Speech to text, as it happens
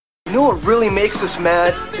You know what really makes us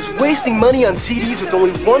mad? Is wasting money on CDs with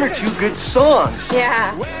only one or two good songs.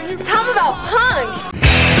 Yeah. Tell them about punk.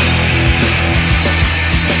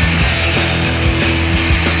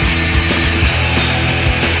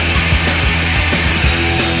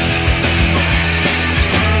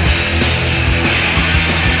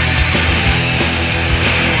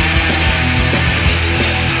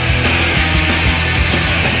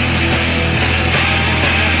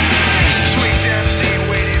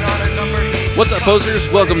 What's up,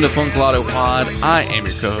 posers? Welcome to Punk Lotto Pod. I am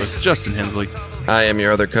your co-host, Justin Hensley. I am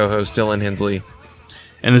your other co-host, Dylan Hensley.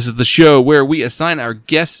 And this is the show where we assign our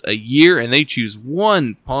guests a year and they choose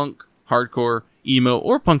one punk, hardcore, emo,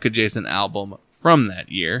 or punk-adjacent album from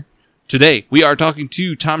that year. Today, we are talking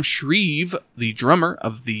to Tom Shreve, the drummer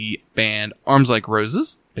of the band Arms Like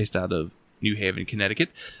Roses, based out of New Haven,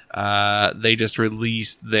 Connecticut. They just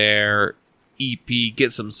released their EP,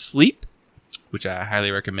 Get Some Sleep, which I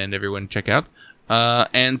highly recommend everyone check out.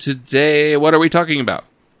 And today, what are we talking about?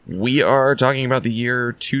 We are talking about the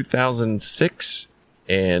year 2006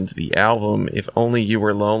 and the album If Only You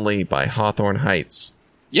Were Lonely by Hawthorne Heights.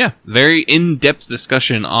 Yeah, very in-depth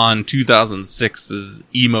discussion on 2006's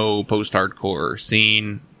emo post-hardcore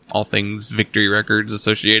scene, all things Victory Records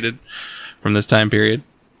associated from this time period.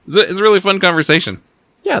 It's a really fun conversation.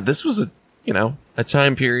 Yeah, this was a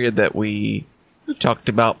time period that we've talked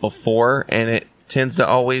about before, and it tends to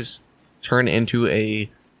always turn into a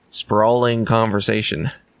sprawling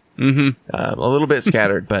conversation. Mm-hmm. A little bit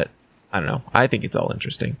scattered, but I don't know. I think it's all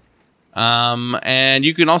interesting. And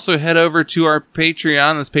you can also head over to our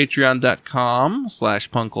Patreon. That's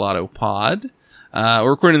patreon.com/punklautopod.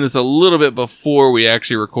 We're recording this a little bit before we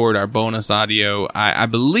actually record our bonus audio. I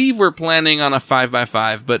believe we're planning on a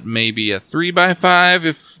 5x5, but maybe a 3x5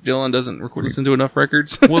 if Dylan doesn't listen to enough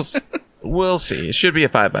records. We'll see. It should be a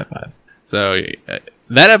 5x5. So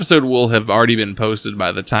that episode will have already been posted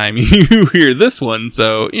by the time you hear this one.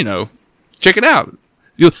 So, check it out.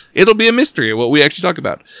 It'll be a mystery of what we actually talk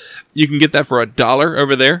about. You can get that for $1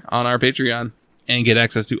 over there on our Patreon and get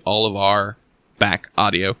access to all of our back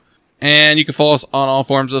audio. And you can follow us on all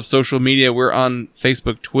forms of social media. We're on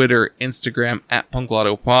Facebook, Twitter, Instagram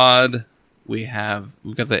 @punklautopod. We've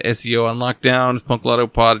got the SEO on lockdown. It's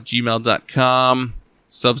punklautopod@gmail.com.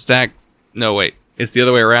 Substack. No, wait. It's the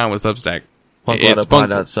other way around with Substack.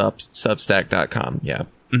 punklautopod.substack.com. Yeah.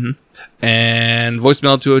 Mm-hmm. And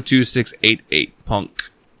voicemail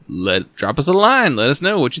 202-688-PUNK. Drop us a line. Let us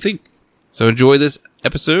know what you think. So enjoy this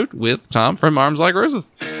episode with Tom from Arms Like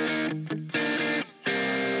Roses.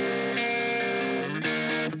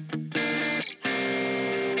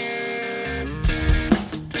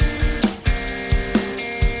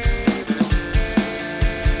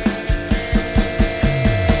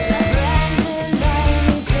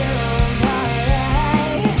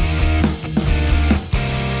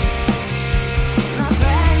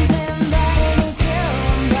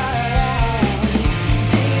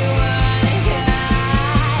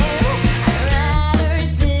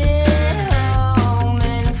 See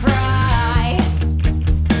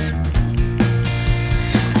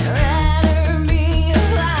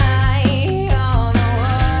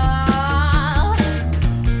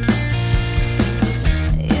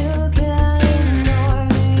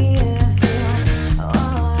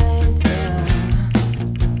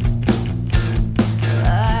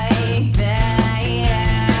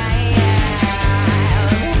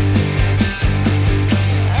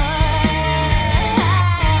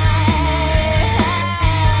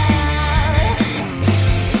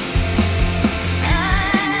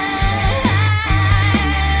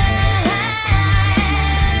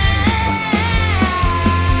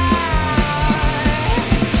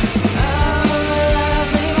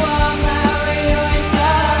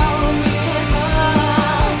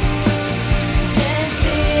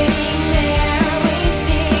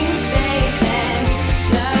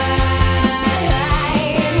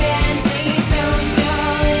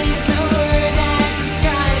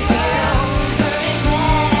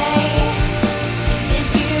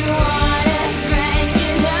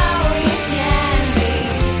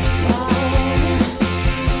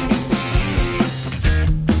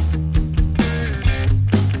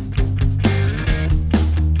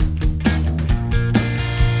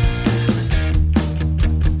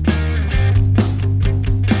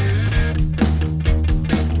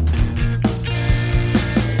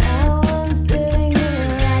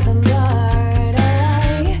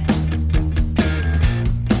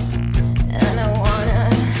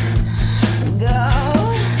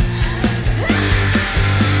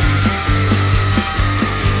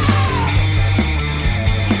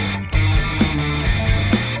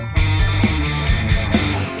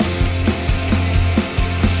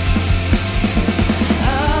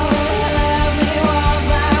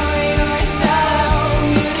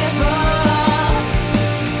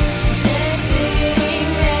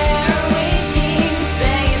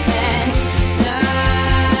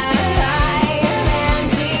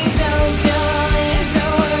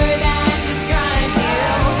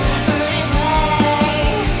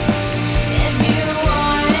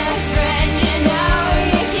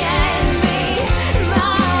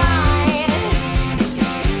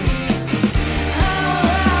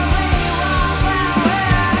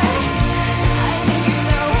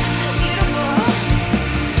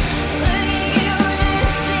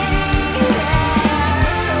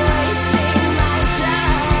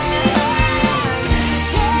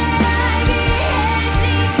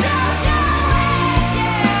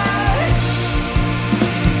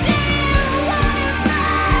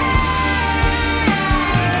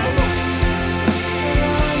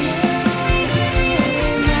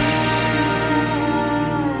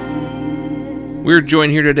We're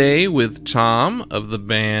joined here today with Tom of the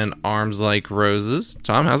band Arms Like Roses.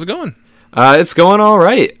 Tom, how's it going? It's going all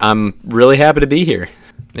right. I'm really happy to be here.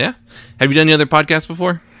 Yeah. Have you done any other podcasts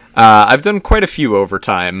before? I've done quite a few over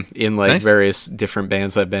time in Nice. various different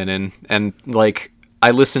bands I've been in, and I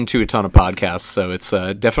listen to a ton of podcasts, so it's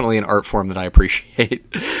definitely an art form that I appreciate.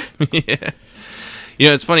 Yeah.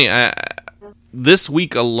 It's funny. This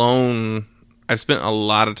week alone, I've spent a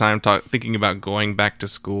lot of time thinking about going back to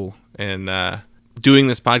school, and doing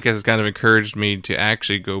this podcast has kind of encouraged me to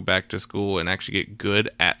actually go back to school and actually get good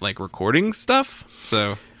at recording stuff.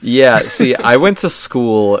 So Yeah, see, I went to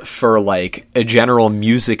school for a general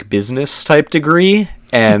music business type degree,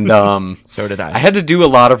 and So did I had to do a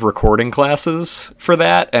lot of recording classes for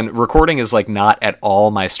that, and recording is not at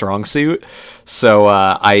all my strong suit. So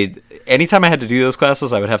anytime I had to do those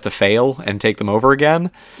classes, I would have to fail and take them over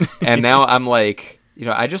again. And now I'm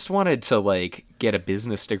I just wanted to get a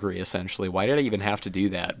business degree essentially. Why did I even have to do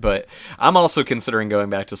that? But I'm also considering going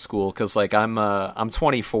back to school because I'm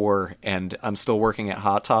 24 and I'm still working at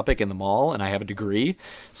Hot Topic in the mall and I have a degree.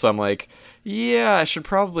 So I'm yeah, I should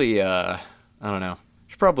probably I don't know.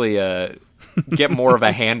 Should probably get more of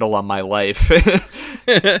a handle on my life.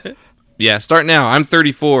 yeah, start now. I'm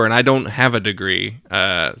 34 and I don't have a degree,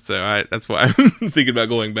 so that's why I'm thinking about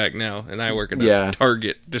going back now. And I work at a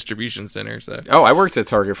Target distribution center. So I worked at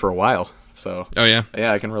Target for a while. So oh yeah,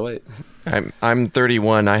 I can relate. I'm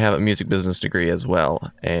 31. I have a music business degree as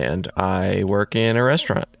well, and I work in a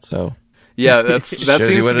restaurant. So yeah, that Shows seems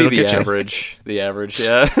you to what be it'll the get you. average. The average,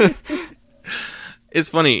 yeah. it's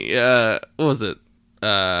funny. What was it?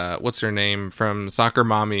 What's her name from Soccer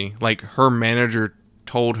Mommy? Her manager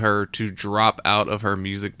told her to drop out of her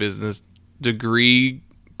music business degree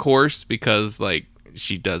course because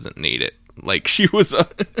she doesn't need it. She was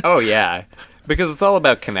Oh yeah, because it's all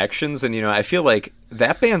about connections, and I feel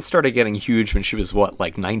that band started getting huge when she was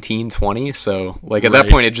 19, 20. So at that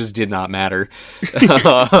point, it just did not matter.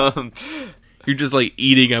 You're just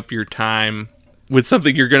eating up your time with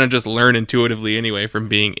something you're gonna just learn intuitively anyway from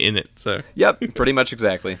being in it. So Yep, pretty much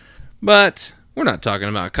exactly. but we're not talking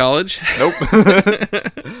about college. Nope.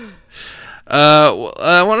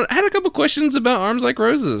 I had a couple questions about Arms Like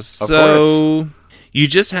Roses. Of so you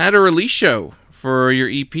just had a release show for your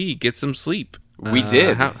EP, Get Some Sleep. We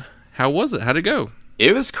did. How was it? How'd it go?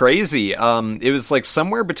 It was crazy. It was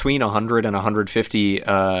somewhere between 100 and 150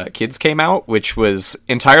 kids came out, which was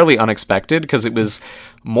entirely unexpected because it was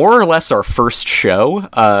more or less our first show.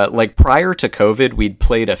 Prior to COVID, we'd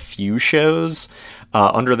played a few shows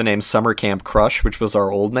under the name Summer Camp Crush, which was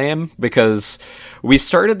our old name, because we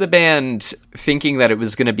started the band thinking that it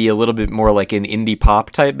was going to be a little bit more like an indie pop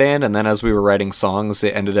type band, and then as we were writing songs,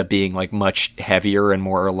 it ended up being much heavier and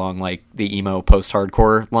more along the emo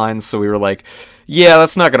post-hardcore lines, so we were yeah,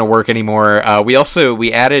 that's not going to work anymore.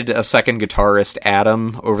 We added a second guitarist,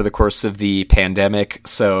 Adam, over the course of the pandemic,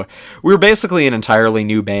 so we were basically an entirely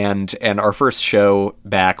new band, and our first show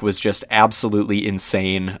back was just absolutely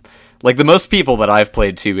insane. The most people that I've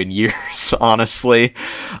played to in years, honestly.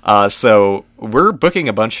 So we're booking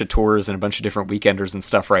a bunch of tours and a bunch of different weekenders and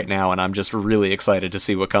stuff right now, and I'm just really excited to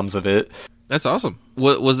see what comes of it. That's awesome.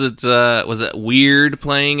 What was it? Was it weird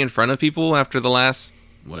playing in front of people after the last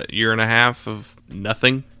year and a half of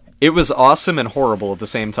nothing? It was awesome and horrible at the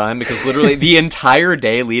same time because literally the entire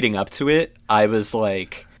day leading up to it, I was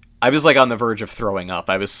on the verge of throwing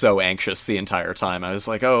up. I was so anxious the entire time. I was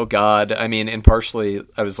oh God. I mean, and partially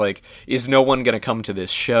I was is no one going to come to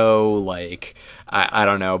this show? I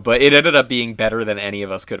don't know, but it ended up being better than any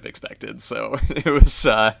of us could have expected. So it was,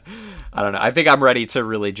 I don't know. I think I'm ready to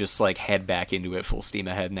really just head back into it full steam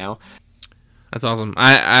ahead now. That's awesome.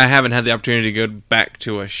 I haven't had the opportunity to go back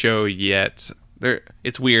to a show yet.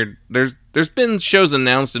 It's weird. There's been shows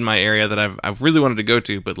announced in my area that I've really wanted to go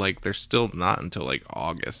to, but they're still not until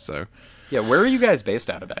August. So yeah, where are you guys based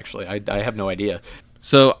out of? Actually, I have no idea.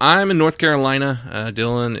 So I'm in North Carolina.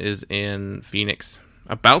 Dylan is in Phoenix,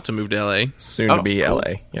 about to move to LA. Soon to be cool.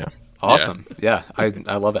 LA. Yeah. Awesome. Yeah, I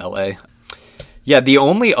love LA. Yeah, the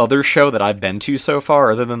only other show that I've been to so far,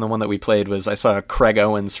 other than the one that we played, was I saw Craig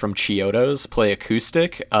Owens from Chiodos play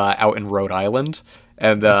acoustic out in Rhode Island.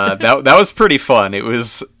 And that was pretty fun. It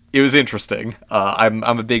was interesting. I'm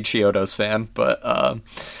a big Chiodos fan, but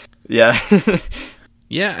yeah.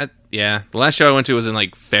 yeah. The last show I went to was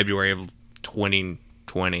in February of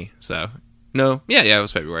 2020. So no, yeah, it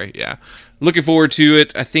was February. Yeah, looking forward to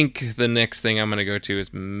it. I think the next thing I'm gonna go to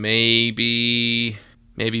is maybe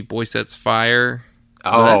Boy Sets Fire.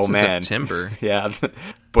 Oh that's in man, September. Yeah,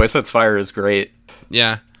 Boy Sets Fire is great.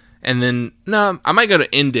 Yeah. And then, no, I might go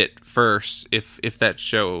to End It first if that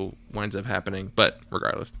show winds up happening. But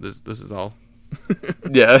regardless, this is all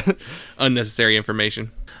Yeah. Unnecessary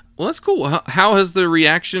information. Well, that's cool. How has the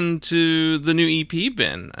reaction to the new EP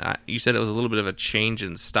been? You said it was a little bit of a change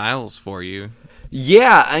in styles for you.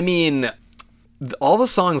 Yeah, I mean, all the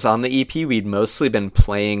songs on the EP we'd mostly been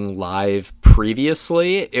playing live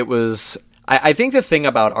previously. It was... I think the thing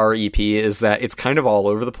about our EP is that it's kind of all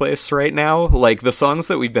over the place right now. Like, the songs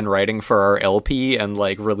that we've been writing for our LP and,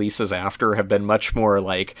 like, releases after have been much more,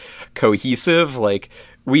 like, cohesive. Like,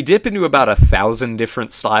 we dip into about 1,000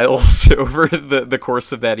 different styles over the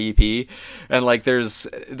course of that EP. And, like, there's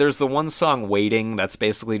the one song, Waiting, that's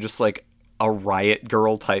basically just, like, a Riot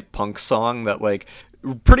Girl type punk song that, like...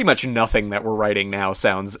 pretty much nothing that we're writing now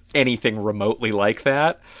sounds anything remotely like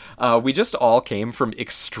that. We just all came from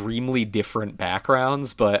extremely different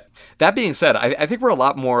backgrounds, but that being said, I think we're a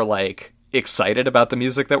lot more, like, excited about the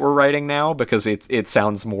music that we're writing now, because it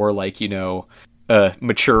sounds more like, you know, a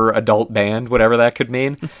mature adult band, whatever that could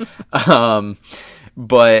mean.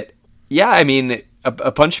 But, yeah, I mean...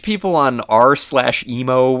 A bunch of people on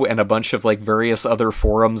r/emo and a bunch of, like, various other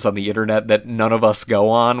forums on the internet that none of us go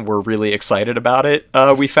on were really excited about it.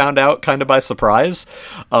 We found out kind of by surprise.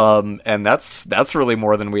 And that's really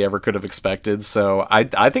more than we ever could have expected. So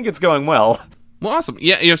I think it's going well. Well, awesome.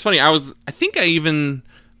 Yeah, it's funny. I think I even,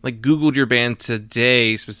 like, Googled your band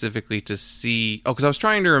today specifically to see... Oh, because I was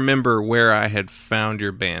trying to remember where I had found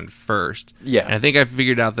your band first. Yeah. And I think I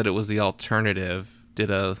figured out that it was The Alternative.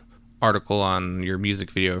 Did a article on your music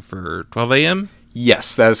video for 12 a.m.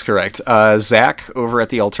 Yes, that is correct. Zach over at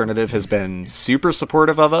The Alternative has been super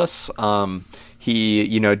supportive of us. He,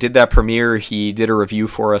 you know, did that premiere. He did a review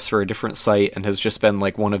for us for a different site and has just been,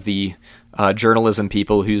 like, one of the journalism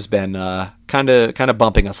people who's been kind of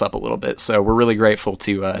bumping us up a little bit. So we're really grateful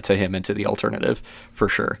to him and to The Alternative for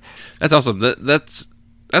sure. That's awesome. That's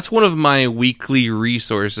one of my weekly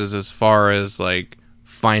resources as far as, like,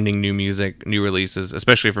 finding new music, new releases,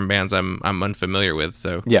 especially from bands I'm unfamiliar with.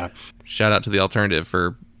 So yeah, shout out to The Alternative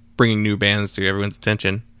for bringing new bands to everyone's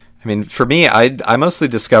attention. I mean, for me, I mostly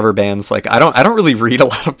discover bands, like, I don't really read a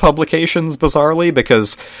lot of publications, bizarrely,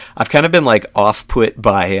 because I've kind of been, like, off-put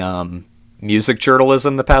by music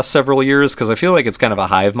journalism the past several years, because I feel like it's kind of a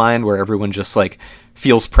hive mind where everyone just, like,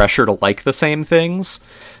 feels pressure to like the same things.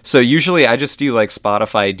 So usually I just do, like,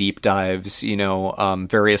 Spotify deep dives, you know,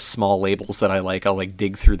 various small labels that I like. I'll, like,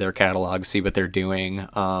 dig through their catalog, see what they're doing.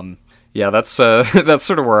 Yeah, that's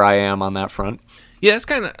sort of where I am on that front. Yeah, that's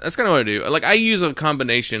kind of what I do. Like, I use a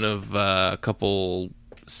combination of a couple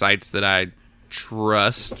sites that I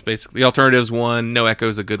trust. Basically, The Alternative's one. No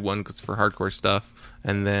Echo's a good one because for hardcore stuff.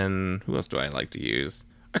 And then who else do I like to use?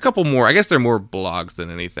 A couple more. I guess they're more blogs than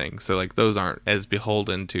anything. So, like, those aren't as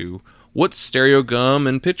beholden to what's Stereo Gum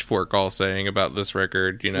and Pitchfork all saying about this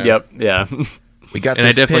record. You know. Yep. Yeah. We got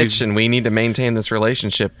this pitch, and we need to maintain this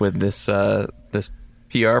relationship with this this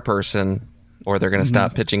PR person, or they're going to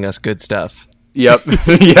stop pitching us good stuff. Yep.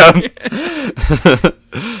 Yep.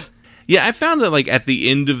 Yeah, I found that, like, at the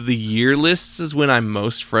end of the year lists is when I'm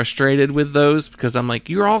most frustrated with those, because I'm like,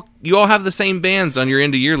 you all have the same bands on your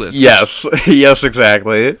end of year list. Yes. Yes,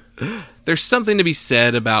 exactly. There's something to be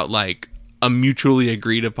said about, like, a mutually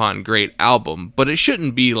agreed upon great album, but it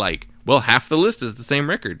shouldn't be like, well, half the list is the same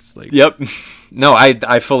records. Like, yep. No,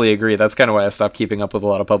 I fully agree. That's kind of why I stopped keeping up with a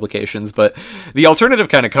lot of publications, but The Alternative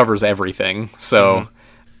kind of covers everything. So,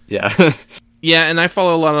 yeah. Yeah, and I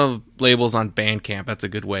follow a lot of labels on Bandcamp. That's a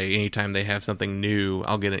good way. Anytime they have something new,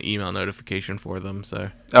 I'll get an email notification for them.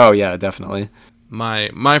 So, oh yeah, definitely.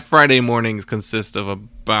 My Friday mornings consist of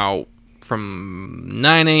about from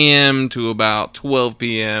 9 a.m. to about 12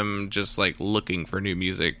 p.m. just, like, looking for new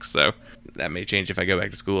music. So that may change if I go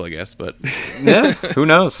back to school, I guess. But yeah, who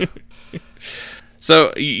knows?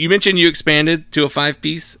 So you mentioned you expanded to a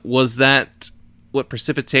 5-piece. Was that what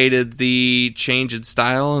precipitated the change in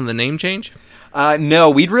style and the name change? No,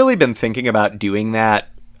 we'd really been thinking about doing that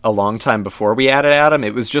a long time before we added Adam.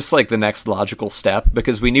 It was just, like, the next logical step,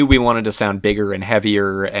 because we knew we wanted to sound bigger and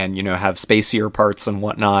heavier and, you know, have spacier parts and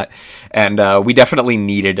whatnot. And we definitely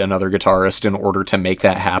needed another guitarist in order to make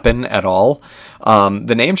that happen at all.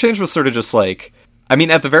 The name change was sort of just like, I mean,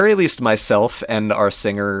 at the very least, myself and our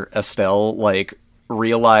singer Estelle, like,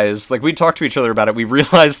 realized, like, we talked to each other about it. We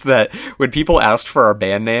realized that when people asked for our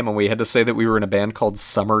band name and we had to say that we were in a band called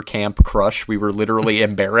Summer Camp Crush, we were literally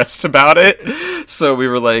embarrassed about it. So we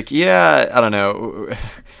were like, yeah, I don't know.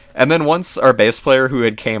 And then once our bass player who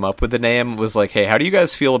had came up with the name was like, hey, how do you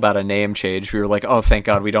guys feel about a name change? We were like, oh, thank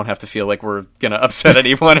God we don't have to feel like we're gonna upset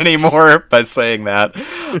anyone anymore by saying that.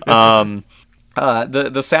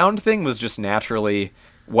 The sound thing was just naturally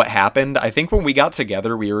what happened. I think when we got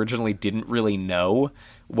together, we originally didn't really know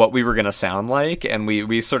what we were going to sound like, and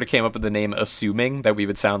we sort of came up with the name assuming that we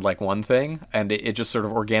would sound like one thing, and it just sort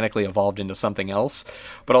of organically evolved into something else.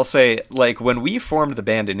 But I'll say, like, when we formed the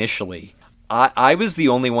band initially, I was the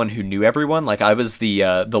only one who knew everyone. Like, I was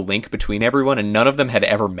the link between everyone, and none of them had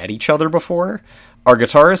ever met each other before. Our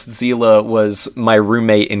guitarist, Zila, was my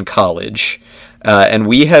roommate in college, and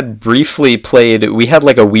we had briefly played... We had,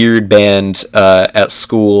 like, a weird band at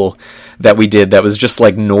school that we did that was just,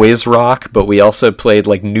 like, noise rock, but we also played,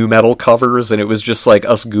 like, nu metal covers, and it was just, like,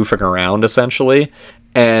 us goofing around, essentially.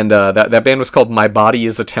 And that band was called My Body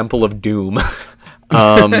is a Temple of Doom.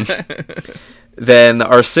 Then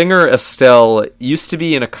our singer Estelle used to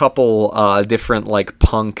be in a couple different like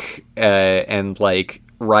punk and like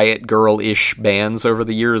riot girl-ish bands over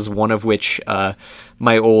the years, one of which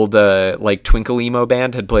my old like Twinkle Emo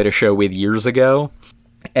band had played a show with years ago.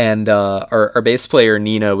 And our bass player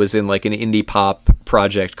Nina was in like an indie pop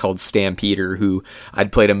project called Stampeder, who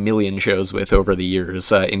I'd played a million shows with over the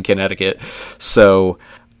years in Connecticut. So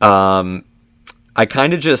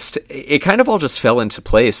it kind of all just fell into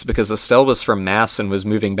place because Estelle was from Mass and was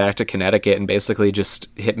moving back to Connecticut and basically just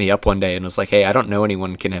hit me up one day and was like, hey, I don't know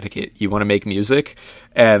anyone in Connecticut. You want to make music?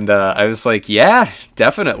 And I was like, yeah,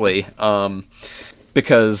 definitely.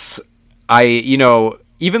 Because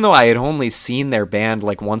even though I had only seen their band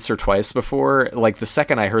like once or twice before, like the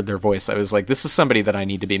second I heard their voice, I was like, this is somebody that I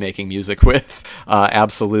need to be making music with.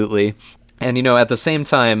 Absolutely. And, at the same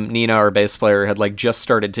time, Nina, our bass player, had like just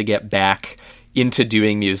started to get back into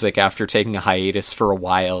doing music after taking a hiatus for a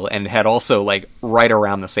while, and had also like right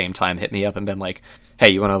around the same time hit me up and been like, hey,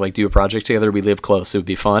 you want to like do a project together? We live close. It would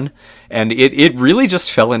be fun. And it really just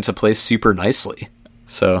fell into place super nicely.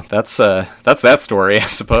 So that's that story, I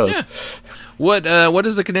suppose. Yeah. What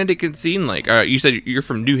is the Connecticut scene like? You said you're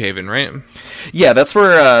from New Haven, right? Yeah, that's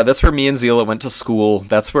where me and Zila went to school.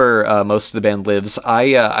 That's where most of the band lives.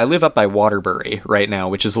 I live up by Waterbury right now,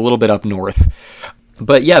 which is a little bit up north.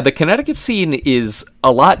 But yeah, the Connecticut scene is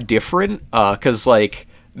a lot different because like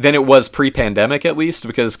than it was pre-pandemic, at least,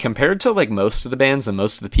 because compared to like most of the bands and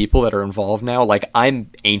most of the people that are involved now, like I'm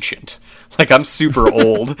ancient, like I'm super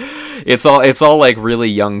old. It's all like really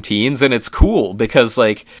young teens, and it's cool because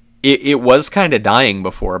like it was kind of dying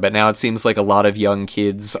before, but now it seems like a lot of young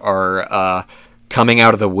kids are coming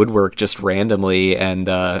out of the woodwork just randomly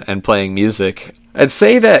and playing music. I'd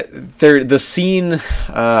say that the scene.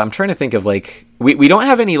 I'm trying to think of like. We don't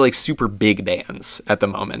have any like super big bands at the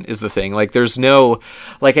moment is the thing. Like there's no,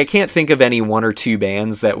 like I can't think of any one or two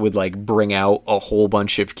bands that would like bring out a whole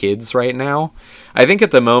bunch of kids right now. I think at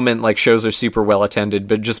the moment like shows are super well attended,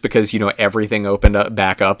 but just because, everything opened up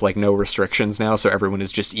back up, like no restrictions now. So everyone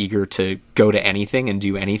is just eager to go to anything and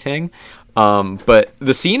do anything. But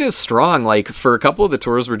the scene is strong. Like for a couple of the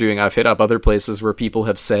tours we're doing, I've hit up other places where people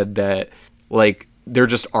have said that like, there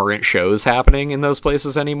just aren't shows happening in those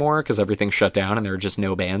places anymore because everything's shut down and there are just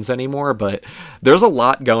no bands anymore. But there's a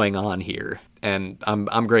lot going on here, and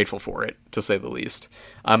I'm grateful for it, to say the least.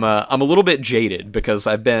 I'm a little bit jaded because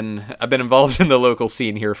I've been involved in the local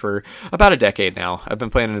scene here for about a decade now. I've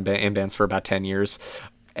been playing in bands for about 10 years,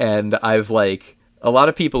 and I've like a lot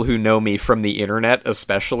of people who know me from the internet,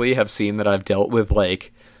 especially, have seen that I've dealt with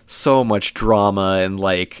like so much drama and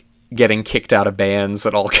like getting kicked out of bands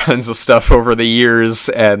and all kinds of stuff over the years.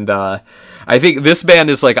 And I think this band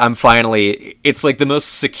is like, it's like the most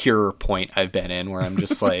secure point I've been in where I'm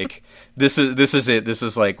just like, this is it. This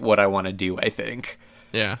is like what I want to do, I think.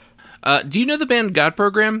 Yeah. Do you know the band God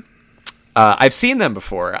Program? I've seen them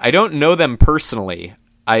before. I don't know them personally.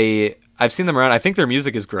 I've seen them around. I think their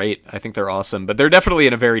music is great. I think they're awesome, but they're definitely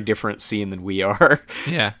in a very different scene than we are.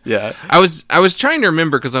 Yeah. Yeah. I was trying to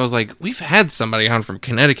remember because I was like, we've had somebody on from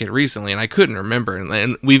Connecticut recently, and I couldn't remember.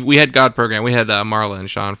 And we had God Program. We had Marla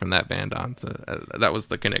and Sean from that band on. So that was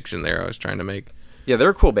the connection there I was trying to make. Yeah, they're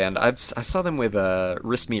a cool band. I saw them with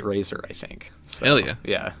Wrist Meet Razor, I think. So, hell yeah.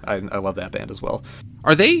 Yeah, I love that band as well.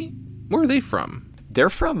 Where are they from?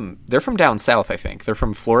 They're from down south, I think. They're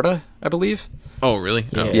from Florida, I believe. Oh, really?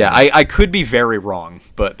 Oh. Yeah, I could be very wrong,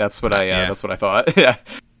 but that's what that's what I thought. Yeah.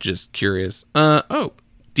 Just curious.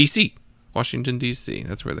 DC. Washington, D.C.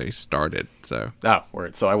 That's where they started, so. Oh,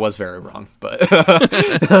 word. So I was very wrong, but.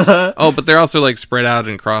 Oh, but they're also, like, spread out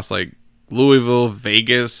and across, like, Louisville,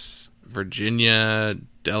 Vegas, Virginia,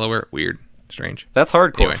 Delaware. Weird. Strange. That's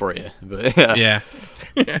hardcore Anyway. for you, but yeah.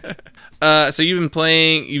 Yeah. So you've been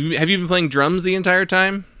playing, have you been playing drums the entire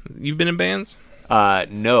time you've been in bands?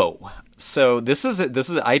 No. So this is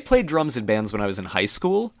I played drums in bands when I was in high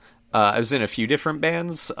school. I was in a few different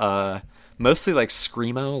bands. mostly like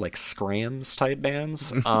screamo, like scrams type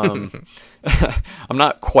bands. I'm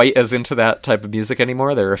not quite as into that type of music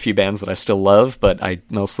anymore. There are a few bands that I still love, but I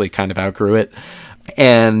mostly kind of outgrew it.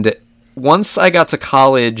 And once I got to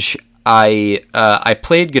college, I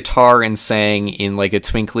played guitar and sang in like a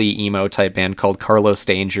twinkly emo type band called Carlos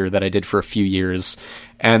Danger that I did for a few years.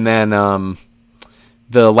 And then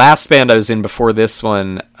the last band I was in before this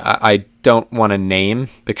one, I don't want to name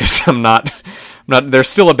because I'm not. There's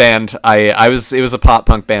still a band. It was a pop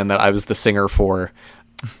punk band that I was the singer for.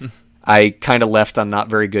 I kind of left on not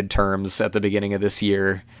very good terms at the beginning of this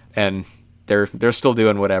year, and they're still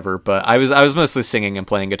doing whatever. But I was mostly singing and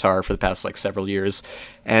playing guitar for the past like several years,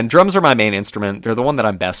 and drums are my main instrument. They're the one that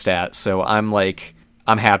I'm best at, so I'm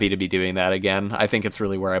happy to be doing that again. I think it's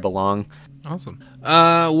really where I belong. Awesome.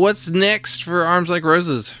 What's next for Arms Like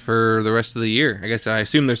Roses for the rest of the year? I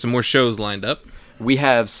assume there's some more shows lined up. We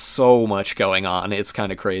have so much going on. It's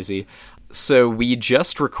kind of crazy. So we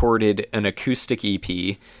just recorded an acoustic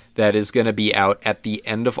EP that is going to be out at the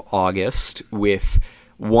end of August with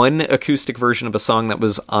one acoustic version of a song that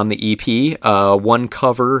was on the EP, one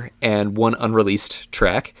cover, and one unreleased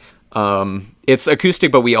track. It's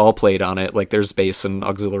acoustic, but we all played on it. Like there's bass and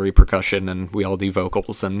auxiliary percussion, and we all do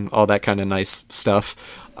vocals and all that kind of nice stuff.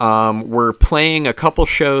 We're playing a couple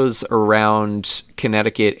shows around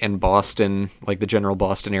Connecticut and Boston, like the general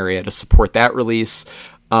Boston area, to support that release.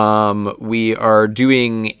 We are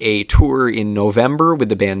doing a tour in November with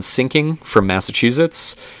the band Sinking from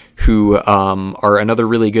Massachusetts, who are another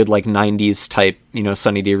really good like 90s type,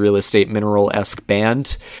 Sunny Day Real Estate Mineral-esque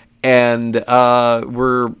band. And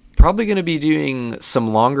we're probably going to be doing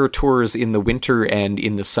some longer tours in the winter and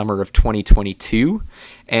in the summer of 2022.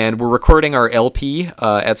 And we're recording our LP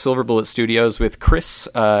at Silver Bullet Studios with Chris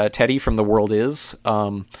Teddy from The World Is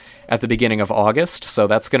at the beginning of August. So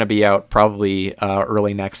that's going to be out probably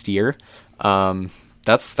early next year.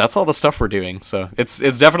 That's all the stuff we're doing. So it's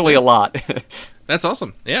definitely a lot. That's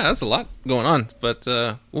awesome. Yeah, that's a lot going on. But,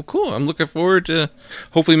 well, cool. I'm looking forward to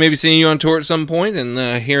hopefully maybe seeing you on tour at some point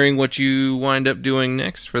and hearing what you wind up doing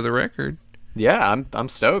next for the record. Yeah, I'm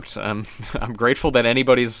stoked. I'm grateful that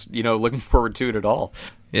anybody's, looking forward to it at all.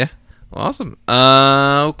 Yeah. Well, awesome.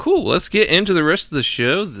 Cool. Let's get into the rest of the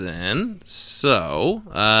show then. So,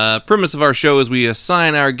 premise of our show is we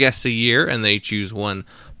assign our guests a year and they choose one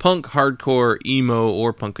punk, hardcore, emo,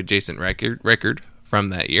 or punk adjacent record from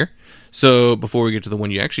that year. So before we get to the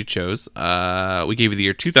one you actually chose, we gave you the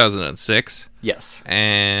year 2006. Yes.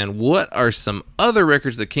 And what are some other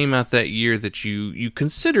records that came out that year that you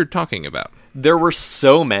considered talking about? There were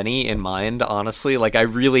so many in mind, honestly. Like, I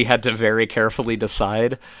really had to very carefully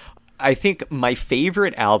decide. I think my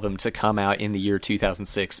favorite album to come out in the year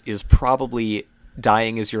 2006 is probably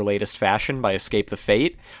Dying Is Your Latest Fashion by Escape the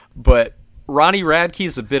Fate. But Ronnie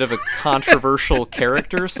Radke's a bit of a controversial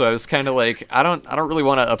character, so I was kind of like, I don't really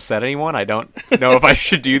want to upset anyone. I don't know if I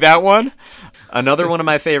should do that one. Another one of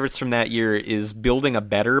my favorites from that year is Building a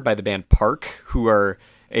Better by the band Park, who are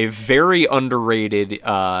a very underrated,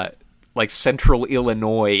 Central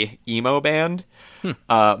Illinois emo band.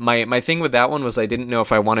 My thing with that one was I didn't know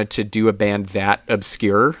if I wanted to do a band that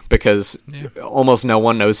obscure because almost no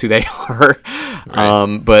one knows who they are.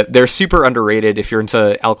 Right. But they're super underrated. If you're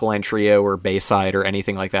into Alkaline Trio or Bayside or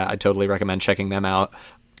anything like that, I totally recommend checking them out.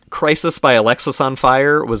 Crisis by Alexis on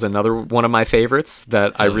Fire was another one of my favorites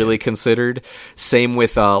that I really considered. Same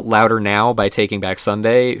with Louder Now by Taking Back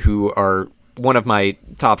Sunday, who are one of my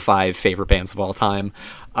top 5 favorite bands of all time.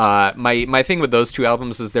 My thing with those two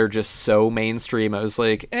albums is they're just so mainstream. I was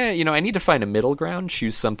like, I need to find a middle ground,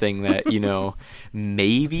 choose something that,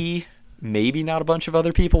 maybe not a bunch of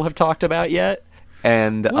other people have talked about yet.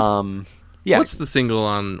 And yeah. What's the single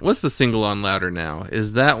on Louder Now?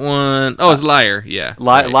 Is that one? Oh, it's Liar. Yeah.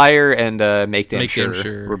 Liar and Make Damn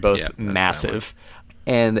Sure were both massive.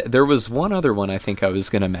 And there was one other one I think I was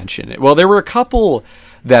going to mention. Well, there were a couple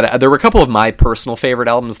of my personal favorite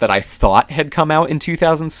albums that I thought had come out in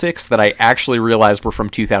 2006 that I actually realized were from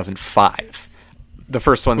 2005. The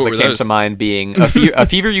first ones that came to mind being A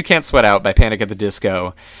Fever You Can't Sweat Out by Panic at the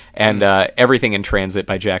Disco and Everything in Transit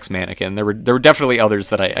by Jack's Mannequin. There were definitely others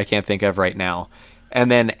that I can't think of right now. And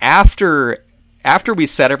then after we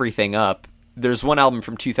set everything up, there's one album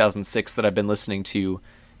from 2006 that I've been listening to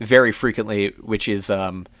very frequently, which is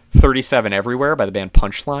 37 Everywhere by the band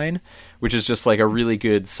Punchline, which is just like a really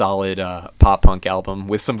good, solid pop punk album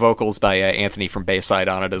with some vocals by Anthony from Bayside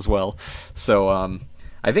on it as well. So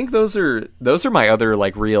I think those are my other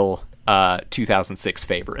like real 2006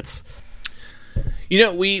 favorites.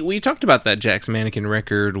 We talked about that Jack's Mannequin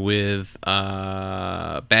record with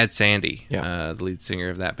Bad Sandy, the lead singer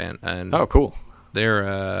of that band. And oh, cool.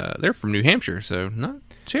 They're from New Hampshire, so not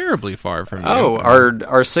terribly far from you. Oh,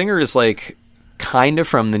 our singer is like kind of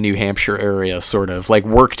from the New Hampshire area, sort of like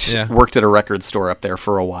worked at a record store up there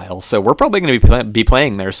for a while. So we're probably going to be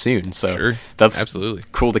playing there soon. So sure. that's absolutely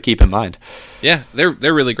cool to keep in mind. Yeah, they're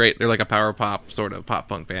really great. They're like a power pop sort of pop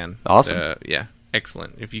punk band. Awesome. Yeah,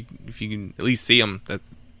 excellent. If you can at least see them,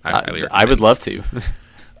 I highly recommend. I would love to.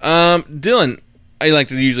 Dylan, I like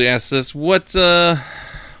to usually ask this: what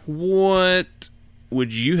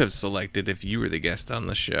would you have selected if you were the guest on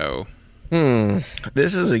the show?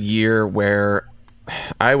 This is a year where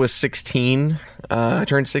I was 16. I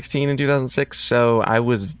turned 16 in 2006, so I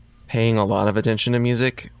was paying a lot of attention to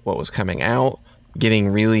music, what was coming out, getting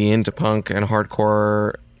really into punk and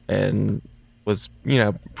hardcore, and was,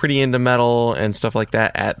 pretty into metal and stuff like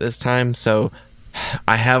that at this time. So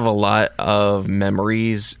I have a lot of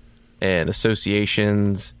memories and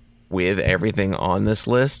associations with everything on this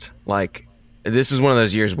list. Like, this is one of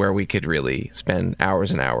those years where we could really spend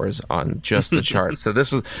hours and hours on just the charts. So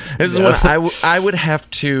this is when I would have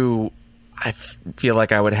to. I feel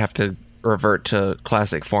like I would have to revert to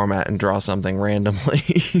classic format and draw something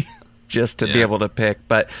randomly just to be able to pick.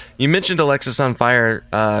 But you mentioned Alexis on Fire,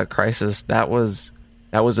 Crisis. That was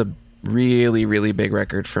a really, really big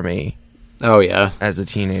record for me. Oh yeah, as a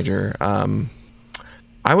teenager.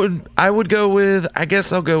 I would go with, I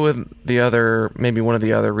guess I'll go with maybe one of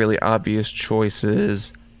the other really obvious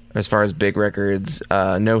choices as far as big records.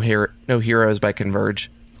 No Heroes by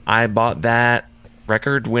Converge. I bought that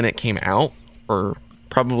record when it came out, or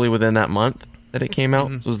probably within that month that it came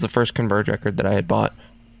out. This was the first Converge record that I had bought.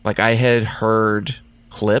 Like, I had heard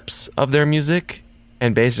clips of their music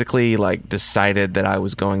and basically like decided that I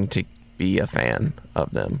was going to be a fan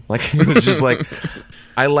of them. Like, it was just like,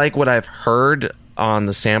 I like what I've heard on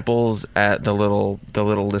the samples at the little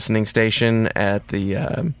listening station at the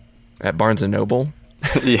at Barnes and Noble.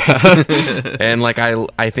 Yeah. And like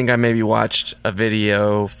I think I maybe watched a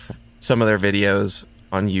video, some of their videos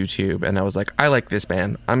on YouTube, and I was like, I like this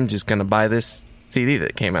band. I'm just gonna buy this CD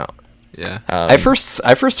that came out. Yeah. I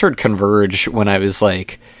first heard Converge when I was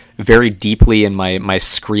like very deeply in my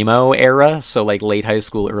screamo era, so like late high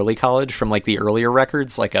school, early college, from like the earlier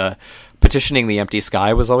records, like Petitioning the Empty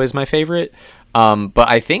Sky was always my favorite. But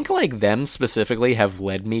I think like them specifically have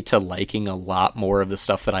led me to liking a lot more of the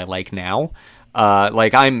stuff that I like now.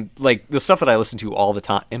 Like I'm like the stuff that I listen to all the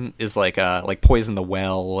time is like Poison the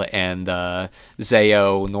Well and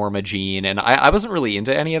Zayo, Norma Jean, and I wasn't really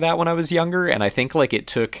into any of that when I was younger, and I think like it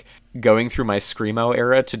took going through my screamo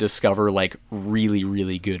era to discover like really,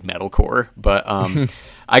 really good metalcore. But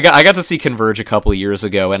I got to see Converge a couple of years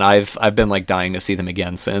ago, and I've been like dying to see them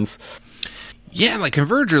again since. Yeah, like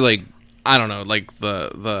Converge are like, I don't know, like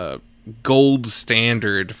the gold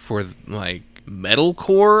standard for like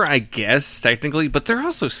metalcore, I guess, technically, but they're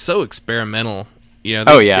also so experimental.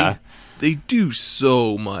 They do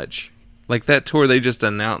so much. Like that tour they just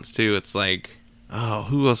announced too. It's like,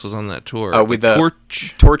 who else was on that tour? Oh, with the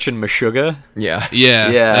Torch and Meshuggah. Yeah,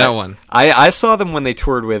 that one. I saw them when they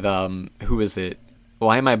toured with who is it?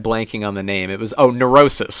 Why am I blanking on the name? It was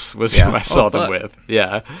Neurosis was who I saw them with.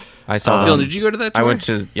 Yeah. I saw Bill, did you go to that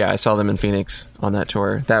tour? I saw them in Phoenix on that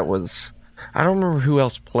tour. That was, I don't remember who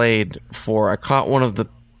else played before. I caught one of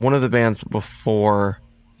the bands before.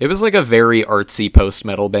 It was like a very artsy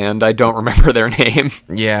post-metal band. I don't remember their name.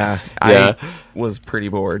 Yeah. I was pretty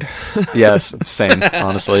bored. Yes, same,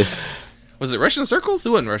 honestly. Was it Russian Circles? It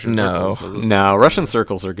wasn't Russian Circles. No, Russian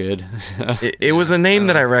Circles are good. It was a name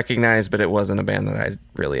that I recognized, but it wasn't a band that I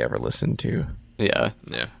really ever listened to. Yeah.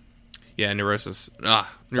 Yeah, Neurosis.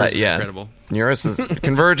 Neurosis is incredible. Neurosis,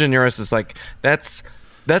 Converge and Neurosis, like that's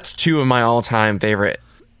two of my all-time favorite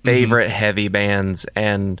heavy bands,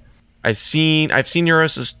 and I've seen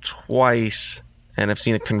Neurosis twice, and I've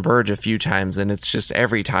seen it Converge a few times, and it's just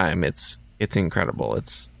every time it's incredible.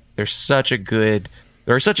 They're such a good.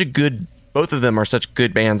 Both of them are such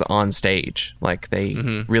good bands on stage. Like they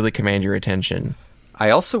really command your attention. I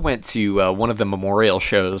also went to one of the memorial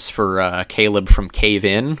shows for Caleb from Cave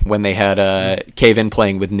In when they had Cave In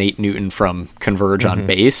playing with Nate Newton from Converge on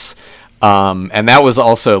bass. And that was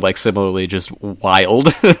also like similarly just wild.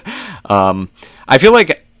 I feel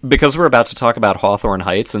like because we're about to talk about Hawthorne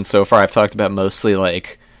Heights, and so far I've talked about mostly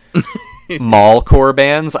like mallcore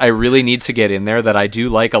bands, I really need to get in there that I do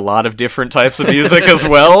like a lot of different types of music as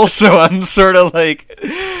well. So I'm sort of like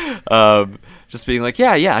just being like,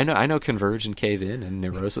 I know Converge and Cave In and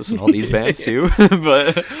Neurosis and all these bands too.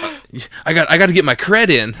 But I got to get my cred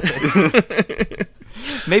in.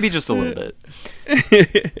 Maybe just a little bit.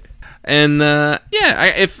 And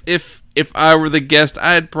if I were the guest,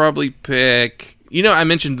 I'd probably pick You know, I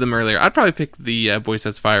mentioned them earlier. I'd probably pick the Boy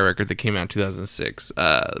Sets Fire record that came out in 2006,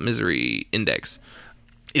 Misery Index.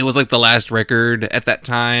 It was like the last record at that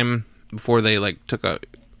time before they like took a...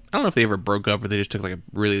 I don't know if they ever broke up or they just took like a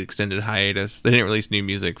really extended hiatus. They didn't release new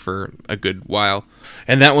music for a good while.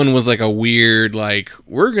 And that one was like a weird, like,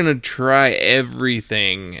 we're going to try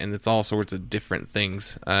everything. And it's all sorts of different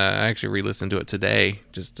things. I actually re-listened to it today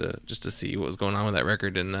just to see what was going on with that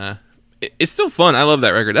record. And it's still fun. I love that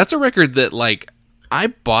record. That's a record that, like, I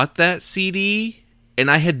bought that CD and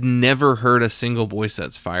I had never heard a single Boy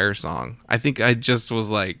Sets Fire song. I think I just was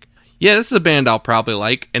like, yeah, this is a band I'll probably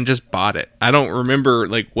like, and just bought it. I don't remember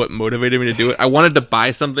like what motivated me to do it. I wanted to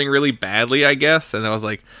buy something really badly, I guess, and I was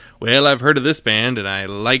like, well, I've heard of this band, and I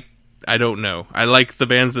like the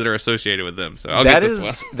bands that are associated with them, so I'll get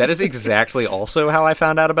this one. That is exactly also how I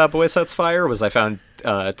found out about Boy Sets Fire, was I found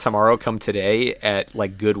Tomorrow Come Today at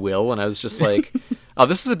like Goodwill, and I was just like, oh,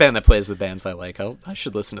 this is a band that plays with bands I like. I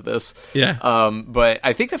should listen to this. Yeah. But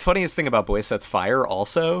I think the funniest thing about Boy Sets Fire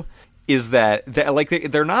also is that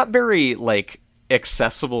they're not very like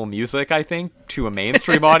accessible music, I think, to a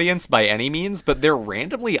mainstream audience by any means, but they're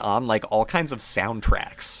randomly on like all kinds of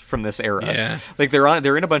soundtracks from this era. Yeah. Like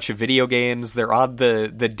they're in a bunch of video games. They're on the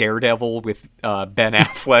Daredevil with Ben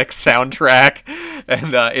Affleck soundtrack,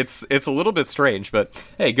 and it's a little bit strange, but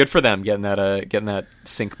hey, good for them getting that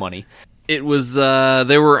sync money. It was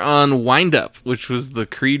they were on Wind Up, which was the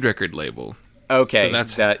Creed record label. Okay, so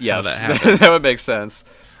that's yes, how that happened. that would make sense.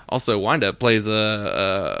 Also, Wind Up plays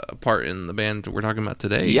a part in the band we're talking about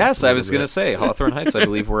today. Yes, I was going to say Hawthorne Heights. I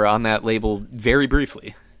believe we're on that label very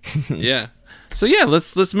briefly. Yeah. So yeah,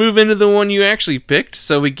 let's move into the one you actually picked.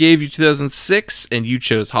 So we gave you 2006, and you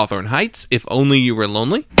chose Hawthorne Heights. If Only You Were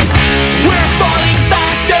Lonely. We're falling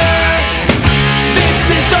faster. This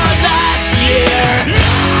is the last year.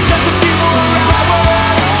 Just a few more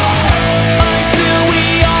hours until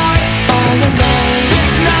we are all alone.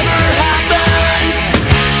 This never happens.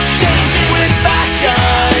 Changing with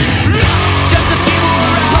fashion. Just a few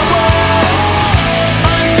more hours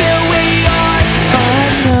until we are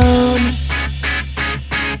alone.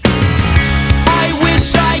 I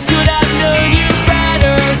wish I could have known you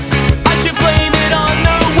better. I should blame it on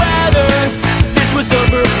the weather. This was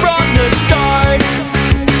over from the start.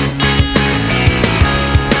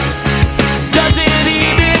 Does it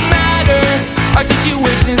even matter? Our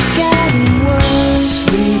situation's getting worse.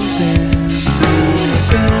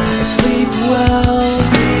 Sleep well.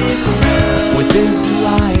 With this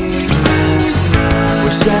life,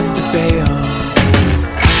 we're set to fail.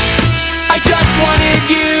 I just wanted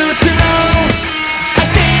you to know I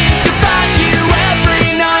think about you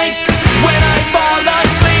every night when I fall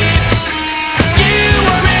asleep. You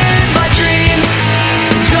are in my dreams,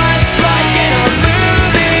 just like in a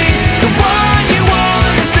movie, the one you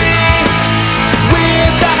want to see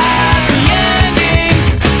with the happy ending.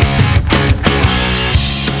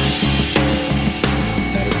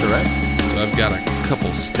 That is correct. So I've got a couple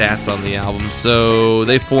stats on the album. So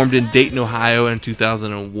they formed in Dayton, Ohio in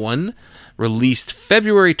 2001, released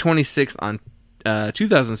February 26th on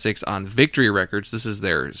 2006 on Victory Records. This is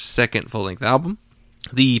their second full-length album.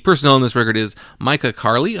 The personnel on this record is Micah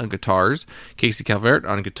Carley on guitars, Casey Calvert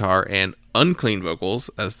on guitar and unclean vocals,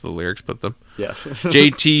 as the lyrics put them. Yes.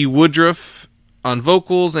 JT Woodruff on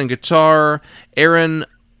vocals and guitar, Aaron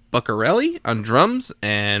Buccarelli on drums,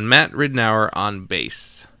 and Matt Ridnour on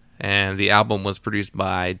bass. And the album was produced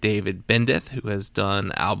by David Bendeth, who has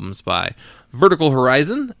done albums by Vertical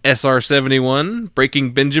Horizon, SR-71,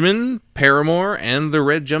 Breaking Benjamin, Paramore, and the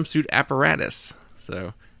Red Jumpsuit Apparatus.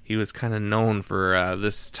 So he was kind of known for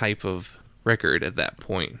this type of record at that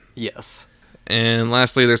point. Yes. And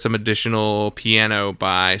lastly, there's some additional piano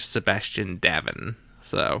by Sebastian Davin.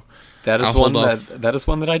 So That is I'll one hold off. that is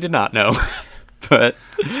one that I did not know. But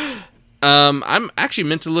I'm actually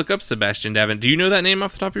meant to look up Sebastian Davin. Do you know that name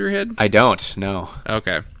off the top of your head? I don't know.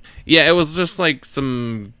 Okay. Yeah, it was just like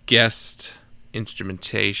some guest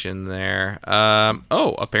instrumentation there.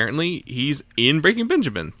 Apparently he's in Breaking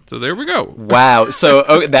Benjamin. So there we go. Wow.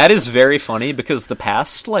 So that is very funny because the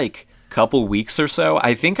past like couple weeks or so,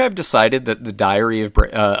 I think I've decided that The Diary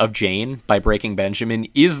of Jane by Breaking Benjamin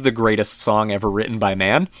is the greatest song ever written by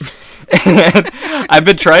man. And I've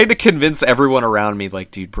been trying to convince everyone around me,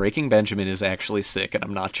 like, dude, Breaking Benjamin is actually sick, and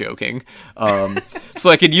I'm not joking. So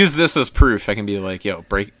I could use this as proof. I can be like, yo,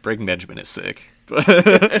 Breaking Benjamin is sick.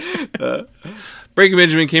 Breaking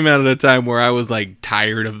Benjamin came out at a time where I was like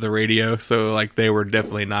tired of the radio, so like they were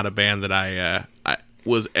definitely not a band that I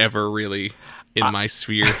was ever really in my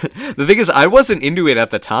sphere. The thing is, I wasn't into it at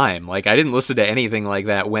the time. Like, I didn't listen to anything like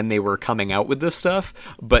that when they were coming out with this stuff.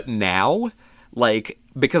 But now, like,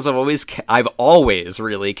 because I've always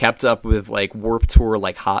really kept up with like Warped Tour,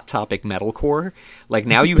 like Hot Topic metalcore. Like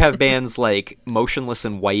now you have bands like Motionless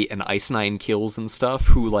in White and Ice Nine Kills and stuff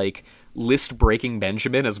who like list Breaking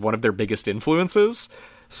Benjamin as one of their biggest influences.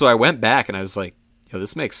 So I went back and I was like, yo,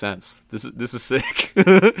 this makes sense. This is sick.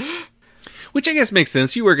 Which I guess makes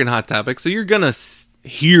sense. You work in Hot Topic, so you're gonna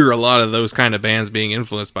hear a lot of those kind of bands being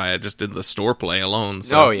influenced by it just in the store play alone.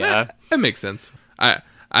 So Oh, yeah. that makes sense.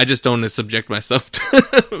 I just don't subject myself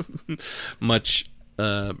to much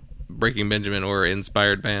Breaking Benjamin or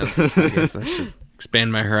inspired bands. I guess I should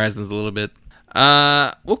expand my horizons a little bit.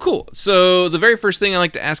 Well, cool. So the very first thing I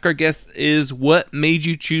like to ask our guests is, what made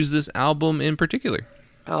you choose this album in particular?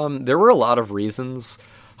 There were a lot of reasons.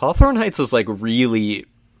 Hawthorne Heights is like really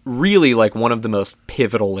like one of the most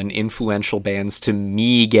pivotal and influential bands to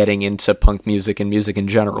me getting into punk music and music in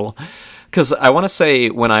general. Because I want to say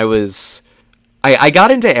when I got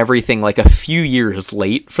into everything like a few years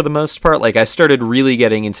late for the most part. Like I started really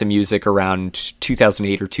getting into music around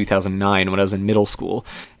 2008 or 2009 when I was in middle school.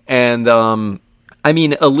 And I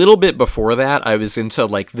mean, a little bit before that, I was into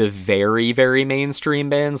like the very, very mainstream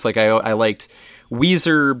bands. Like I liked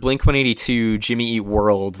Weezer, Blink-182, Jimmy Eat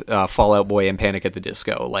World, Fall Out Boy, and Panic at the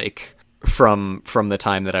Disco, like from the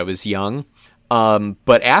time that I was young.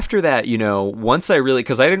 But after that, you know, once I really,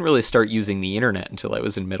 because I didn't really start using the internet until I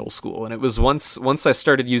was in middle school, and it was once I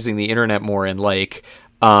started using the internet more and like,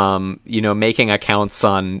 you know, making accounts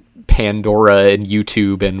on Pandora and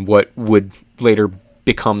YouTube and what would later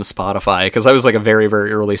become Spotify, because I was like a very,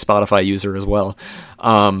 very early Spotify user as well.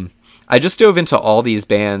 I just dove into all these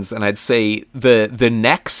bands, and I'd say the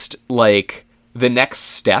next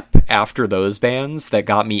step after those bands that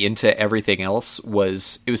got me into everything else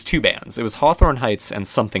was two bands. It was Hawthorne Heights and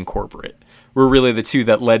Something Corporate were really the two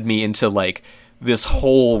that led me into like this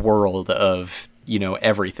whole world of, you know,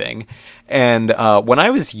 everything. And when I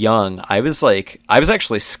was young, I was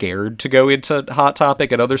actually scared to go into Hot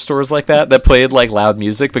Topic and other stores like that played like loud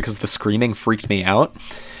music because the screaming freaked me out.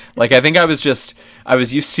 Like, I think I was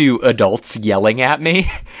used to adults yelling at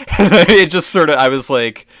me. It just sort of, I was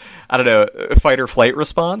like, I don't know, fight or flight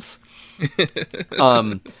response.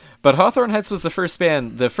 But Hawthorne Heights was the first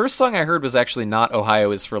band. The first song I heard was actually not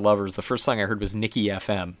Ohio is for Lovers. The first song I heard was Nikki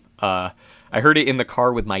FM. I heard it in the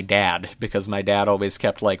car with my dad because my dad always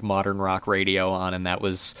kept like modern rock radio on, and that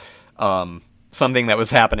was something that was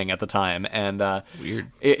happening at the time. And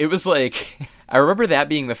weird. It was like, I remember that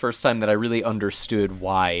being the first time that I really understood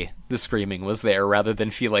why the screaming was there, rather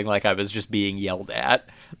than feeling like I was just being yelled at.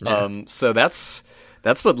 Yeah. So that's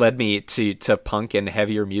what led me to punk and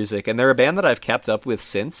heavier music. And they're a band that I've kept up with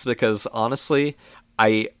since, because honestly,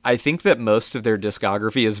 I think that most of their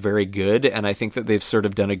discography is very good, and I think that they've sort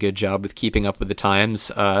of done a good job with keeping up with the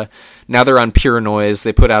times. Now they're on Pure Noise.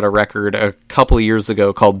 They put out a record a couple years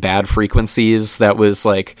ago called Bad Frequencies that was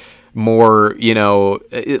like more, you know,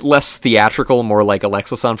 less theatrical, more like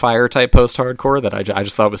Alexis on Fire type post-hardcore that I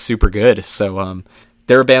just thought was super good. So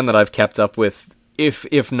they're a band that I've kept up with,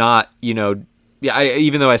 if not, you know, yeah,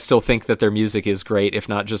 even though I still think that their music is great, if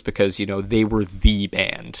not just because, you know, they were the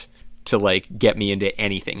band to like get me into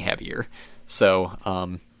anything heavier. So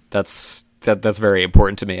that's very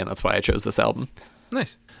important to me, and that's why I chose this album.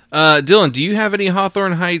 Nice. Dylan, do you have any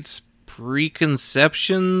Hawthorne Heights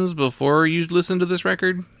preconceptions before you listened to this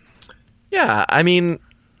record? Yeah, I mean,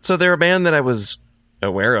 so they're a band that I was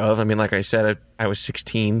aware of. I mean, like I said, I was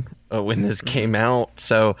 16 when this came out,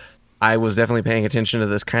 so I was definitely paying attention to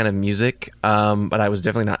this kind of music, but I was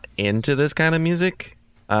definitely not into this kind of music,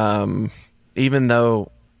 even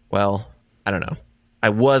though, well, I don't know. I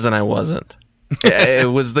was and I wasn't. It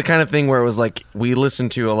was the kind of thing where it was like, we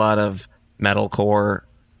listened to a lot of metalcore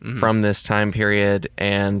from this time period,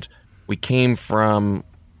 and we came from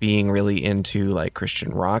being really into like Christian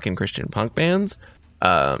rock and Christian punk bands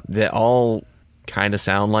that all kind of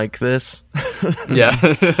sound like this.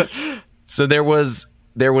 Yeah. So there was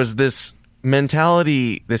this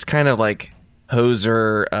mentality, this kind of like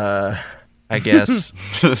hoser, I guess,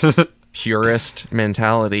 purist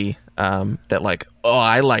mentality that like, oh,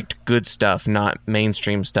 I liked good stuff, not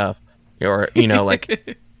mainstream stuff, or, you know,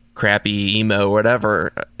 like crappy emo or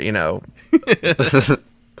whatever, you know,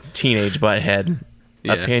 teenage butthead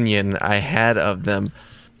opinion I had of them.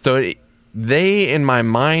 So they, in my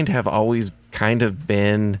mind, have always kind of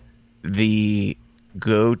been the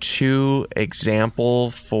go-to example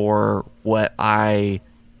for what I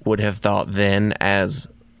would have thought then as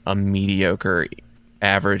a mediocre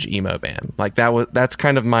average emo band. Like that's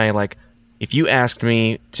kind of my, like, if you asked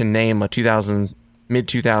me to name a mid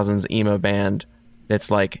 2000s emo band that's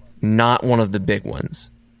like not one of the big ones,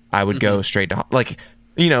 I would go straight to, like,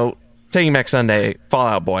 you know, Taking Back Sunday, Fall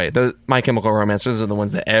Out Boy, My Chemical Romance, those are the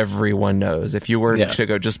ones that everyone knows. If you were to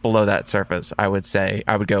go just below that surface, I would say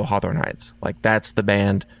I would go Hawthorne Heights. Like, that's the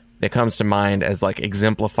band that comes to mind as like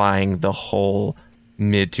exemplifying the whole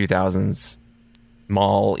mid 2000s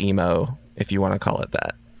mall emo, if you want to call it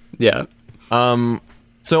that. Yeah.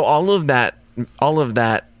 So all of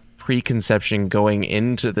that preconception going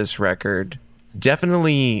into this record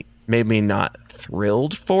definitely made me not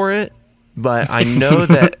thrilled for it, but I know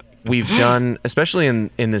that we've done, especially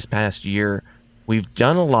in this past year, we've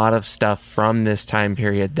done a lot of stuff from this time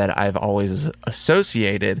period that I've always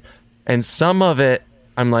associated, and some of it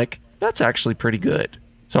I'm like, that's actually pretty good.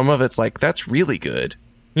 Some of it's like, that's really good.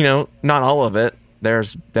 You know, not all of it.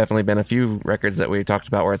 There's definitely been a few records that we talked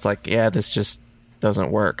about where it's like, yeah, this just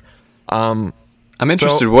doesn't work. I'm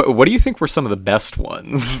interested. So, what do you think were some of the best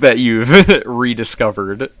ones that you've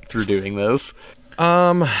rediscovered through doing this?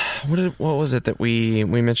 what was it that we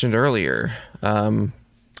mentioned earlier?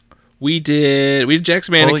 We did Jack's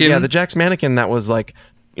Mannequin. Well, yeah, the Jack's Mannequin, that was like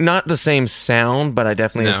not the same sound, but I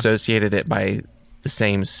definitely associated it by the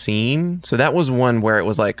same scene. So that was one where it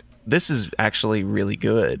was like, this is actually really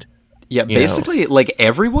good. Yeah, basically, like,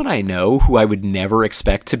 everyone I know who I would never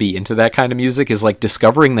expect to be into that kind of music is, like,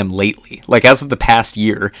 discovering them lately. Like, as of the past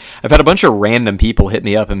year, I've had a bunch of random people hit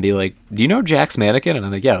me up and be like, do you know Jack's Mannequin? And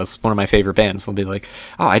I'm like, yeah, that's one of my favorite bands. They'll be like,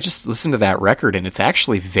 oh, I just listened to that record, and it's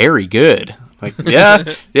actually very good. Like, yeah,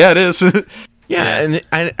 yeah, it is. And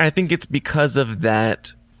I think it's because of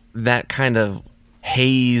that kind of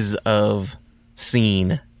haze of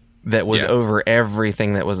scene that was over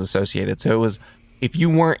everything that was associated. So it was, if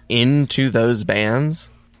you weren't into those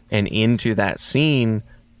bands and into that scene,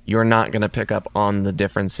 you're not going to pick up on the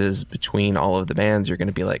differences between all of the bands. You're going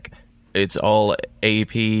to be like, it's all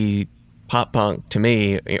AP pop punk to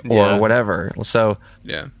me, or whatever. So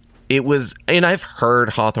it was, and I've heard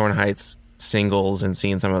Hawthorne Heights singles and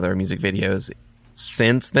seen some of their music videos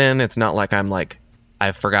since then. It's not like I'm like,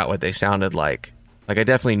 I forgot what they sounded like. Like, I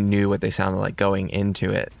definitely knew what they sounded like going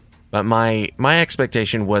into it. But my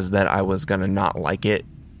expectation was that I was going to not like it,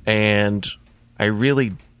 and I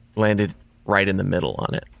really landed right in the middle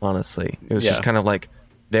on it, honestly. It was just kind of like,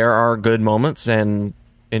 there are good moments and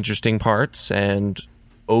interesting parts, and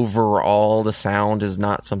overall the sound is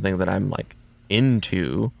not something that I'm like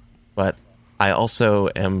into, but I also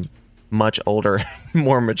am much older,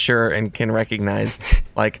 more mature, and can recognize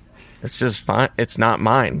like, it's just fine. It's not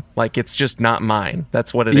mine. Like, it's just not mine.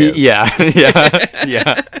 That's what it is.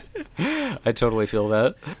 Yeah. I totally feel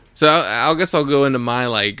that. So I guess I'll go into my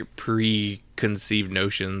like preconceived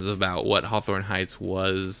notions about what Hawthorne Heights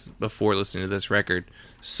was before listening to this record.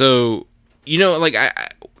 So, you know, like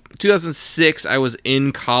 2006, I was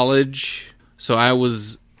in college, so I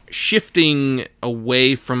was shifting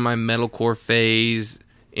away from my metalcore phase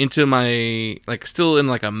into my, like, still in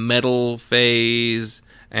like a metal phase,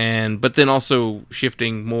 but then also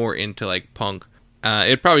shifting more into like punk.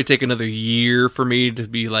 It'd probably take another year for me to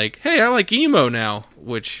be like, hey, I like emo now,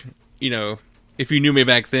 which, you know, if you knew me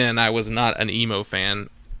back then, I was not an emo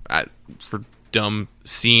fan, for dumb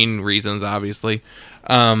scene reasons, obviously.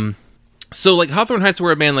 So, like, Hawthorne Heights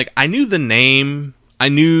were a band, like, I knew the name, I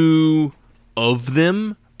knew of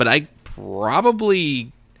them, but I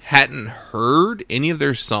probably hadn't heard any of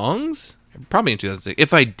their songs, probably in 2006.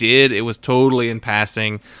 If I did, it was totally in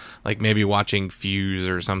passing, like maybe watching Fuse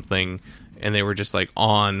or something, and they were just like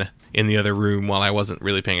on in the other room while I wasn't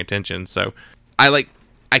really paying attention. So I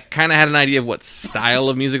kind of had an idea of what style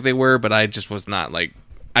of music they were, but I just was not like,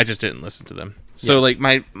 I just didn't listen to them. So like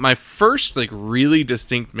my first like really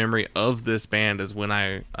distinct memory of this band is when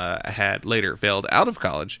I had later failed out of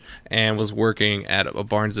college and was working at a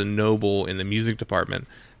Barnes and Noble in the music department,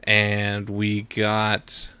 and we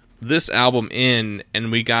got this album in,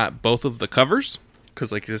 and we got both of the covers,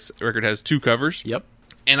 because like this record has two covers. Yep.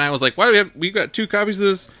 And I was like, why do we've got two copies of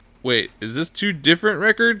this? Wait, is this two different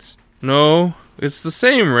records? No, it's the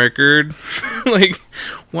same record. Like,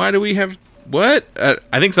 why do we have, what?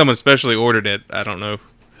 I think someone specially ordered it. I don't know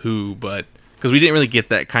who, but, because we didn't really get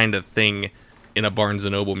that kind of thing in a Barnes &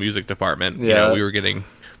 Noble music department. Yeah. You know, we were getting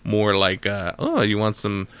more like, oh, you want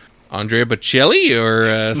some Andrea Bocelli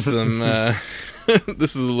or some,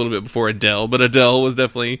 this is a little bit before Adele, but Adele was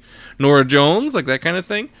definitely Norah Jones, like that kind of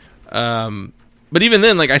thing. But even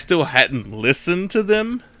then, like, I still hadn't listened to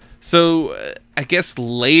them. So I guess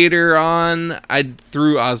later on,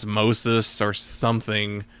 through osmosis or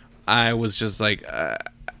something, I was just like,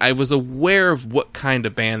 I was aware of what kind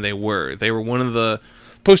of band they were. They were one of the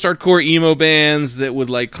post-hardcore emo bands that would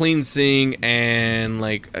like clean sing and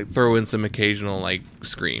like throw in some occasional like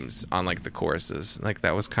screams on like the choruses. Like,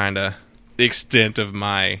 that was kind of the extent of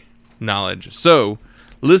my knowledge. So,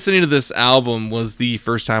 listening to this album was the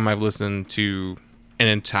first time I've listened to an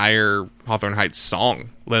entire Hawthorne Heights song,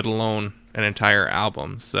 let alone an entire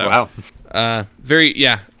album. So, Wow. very,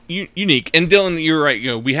 unique. And Dylan, you're right.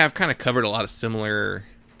 You know, we have kind of covered a lot of similar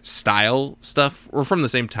style stuff. We're from the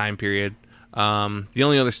same time period. The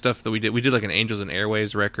only other stuff that we did like an Angels and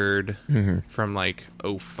Airways record from like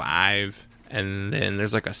 2005, and then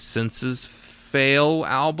there's like a Senses Fail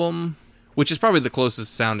album, which is probably the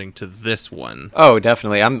closest sounding to this one. Oh,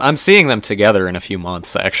 definitely. I'm seeing them together in a few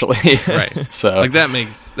months, actually. Right. So like that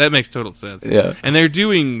makes total sense. Yeah. And they're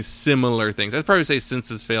doing similar things. I'd probably say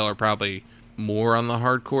Senses Fail are probably more on the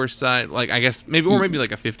hardcore side. Like, I guess maybe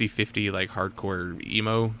like a 50-50 like hardcore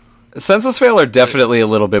emo. Senses Fail are definitely a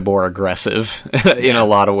little bit more aggressive in a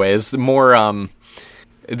lot of ways. More,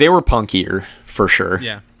 they were punkier for sure.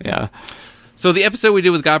 Yeah. So the episode we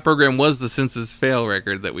did with God Program was the Senses Fail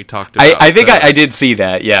record that we talked about. I think I did see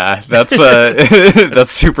that. Yeah, that's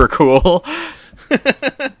that's super cool.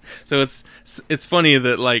 So it's funny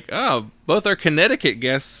that like both our Connecticut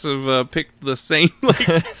guests have picked the same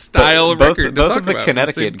like style of record. Both of the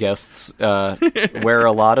Connecticut guests wear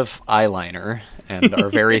a lot of eyeliner and are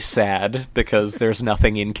very sad because there's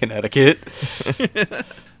nothing in Connecticut.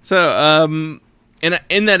 So and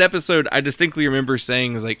in that episode, I distinctly remember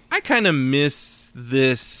saying, like, I kind of miss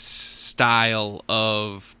this style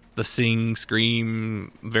of the sing,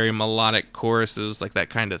 scream, very melodic choruses, like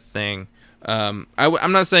that kind of thing. I'm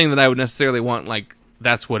not saying that I would necessarily want, like,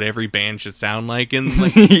 that's what every band should sound like in,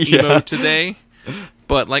 like, emo today.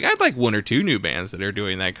 But, like, I'd like one or two new bands that are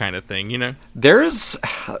doing that kind of thing, you know? There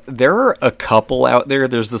are a couple out there.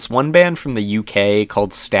 There's this one band from the UK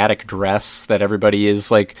called Static Dress that everybody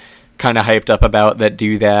is, like, kind of hyped up about that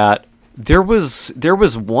do that. There was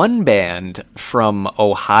one band from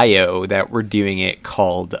Ohio that were doing it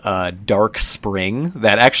called Dark Spring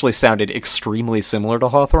that actually sounded extremely similar to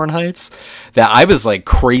Hawthorne Heights that I was like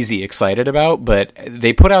crazy excited about, but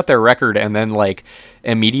they put out their record and then like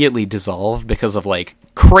immediately dissolved because of like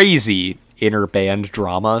crazy inner band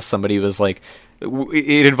drama. Somebody was like,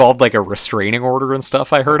 it involved like a restraining order and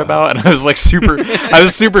stuff I heard about, and I was like I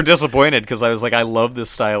was super disappointed because I was like, I love this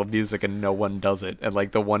style of music and no one does it, and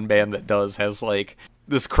like the one band that does has like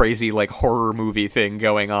this crazy like horror movie thing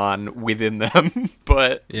going on within them.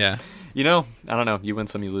 But yeah, you know, I don't know, you win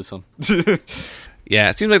some, you lose some. Yeah,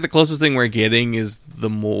 it seems like the closest thing we're getting is the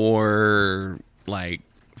more like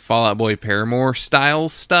Fall Out Boy Paramore style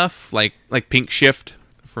stuff, like Pink Shift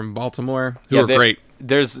from Baltimore, who are great.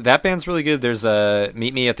 There's that band's really good. There's a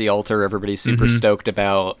Meet Me at the Altar. Everybody's super stoked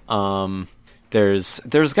about. There's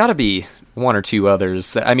got to be one or two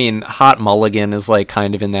others. I mean, Hot Mulligan is like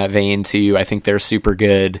kind of in that vein too. I think they're super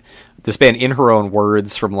good. This band, In Her Own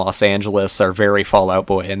Words from Los Angeles, are very Fall Out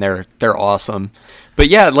Boy, and they're awesome. But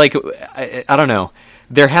yeah, like I don't know.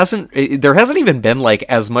 There hasn't even been like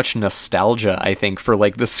as much nostalgia, I think, for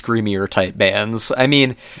like the screamier type bands. I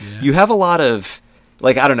mean, you have a lot of.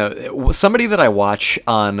 Like, I don't know, somebody that I watch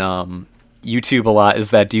on YouTube a lot is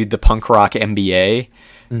that dude, the Punk Rock MBA,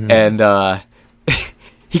 and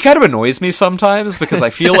he kind of annoys me sometimes because I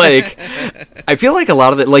feel like a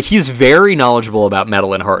lot of it, like, he's very knowledgeable about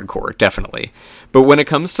metal and hardcore, definitely, but when it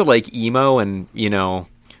comes to like emo and, you know,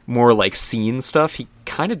 more like scene stuff, he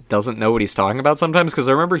kind of doesn't know what he's talking about sometimes, because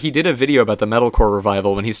I remember he did a video about the metalcore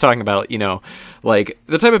revival when he's talking about, you know, like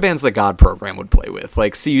the type of bands that God Program would play with,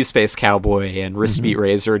 like CU Space Cowboy and Wrist Beat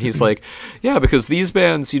Razor, and he's like, yeah, because these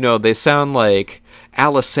bands, you know, they sound like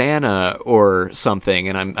Alisana or something,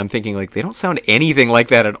 and I'm thinking like they don't sound anything like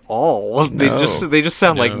that at all. No. They just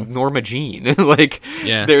sound like Norma Jean. Like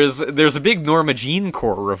there's a big Norma Jean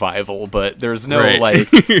core revival, but there's no like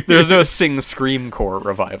there's no sing scream core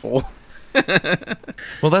revival.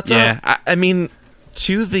 Well, that's I mean,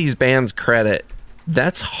 to these bands' credit,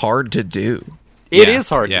 that's hard to do. It is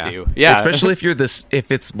hard to do. Yeah, especially if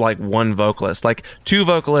it's like one vocalist, like two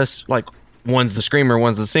vocalists, like one's the screamer,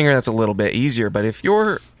 one's the singer, that's a little bit easier. But if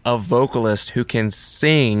you're a vocalist who can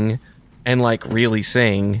sing and like really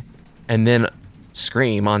sing and then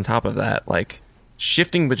scream on top of that, like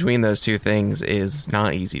shifting between those two things is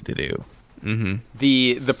not easy to do. Mm-hmm.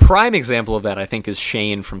 The prime example of that, I think, is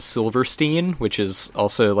Shane from Silverstein, which is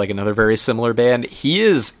also like another very similar band. He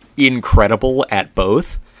is incredible at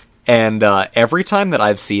both, and every time that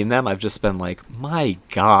I've seen them, I've just been like, my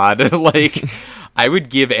God, like I would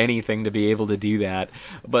give anything to be able to do that.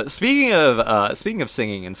 But speaking of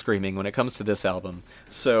singing and screaming, when it comes to this album,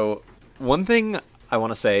 so one thing I want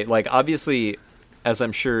to say, like obviously, as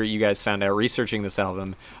I'm sure you guys found out researching this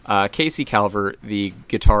album, Casey Calvert, the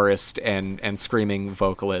guitarist and screaming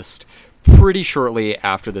vocalist, pretty shortly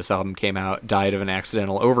after this album came out, died of an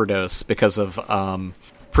accidental overdose because of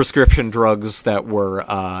prescription drugs that were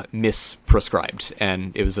misprescribed,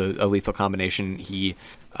 and it was a lethal combination.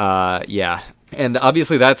 And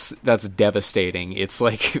obviously that's devastating. It's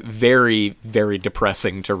like very, very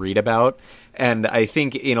depressing to read about. And I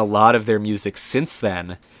think in a lot of their music since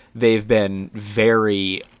then, they've been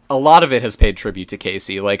a lot of it has paid tribute to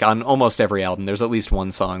Casey. Like on almost every album, there's at least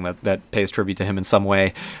one song that pays tribute to him in some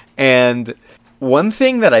way. And one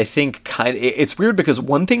thing that I think it's weird because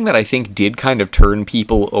one thing that I think did kind of turn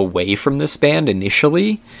people away from this band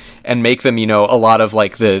initially and make them, a lot of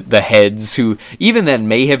like the heads who even then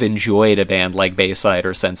may have enjoyed a band like Bayside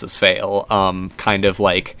or Census Fail, kind of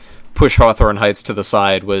like push Hawthorne Heights to the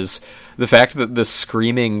side was the fact that the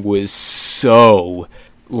screaming was so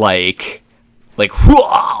like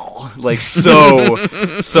whoa, like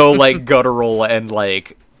so like guttural and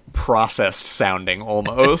like processed sounding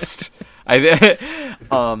almost. And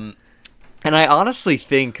I honestly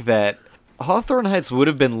think that Hawthorne Heights would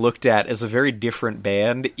have been looked at as a very different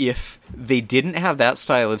band if they didn't have that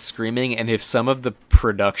style of screaming and if some of the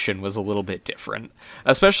production was a little bit different.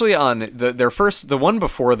 Especially on the one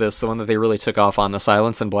before this, the one that they really took off on, The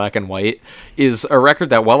Silence in Black and White, is a record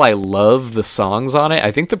that while I love the songs on it, I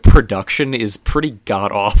think the production is pretty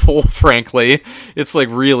god-awful, frankly. It's like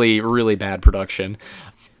really, really bad production.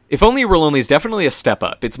 If Only You Were Lonely is definitely a step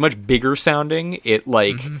up. It's much bigger sounding. It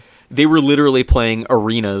they were literally playing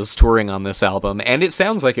arenas touring on this album, and it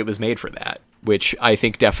sounds like it was made for that, which I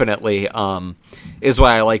think definitely is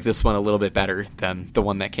why I like this one a little bit better than the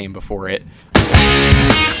one that came before it.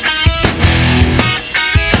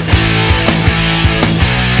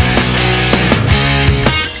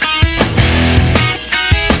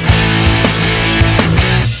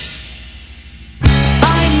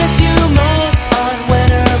 I miss you most on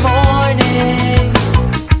winter mornings.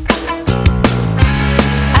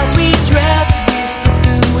 As we drift, we slip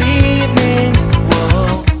through evenings.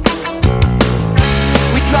 Whoa.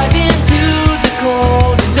 We drive into the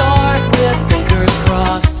cold and dark with fingers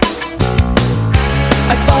crossed.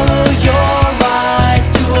 I follow your eyes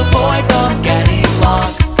to avoid from getting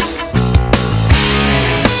lost.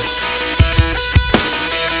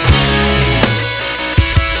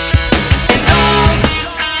 And all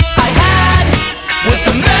I had was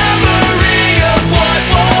a memory of what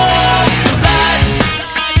was. So let's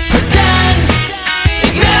pretend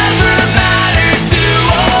it never mattered to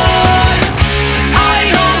us.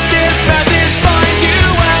 I hope this message finds you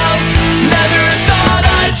well. Never thought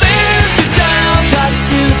I'd live to tell, just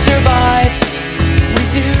to survive. We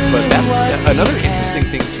do. But that's what another we can.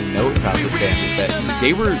 interesting thing to note about this band is that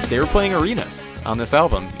they were playing arenas on this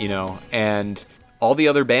album, and all the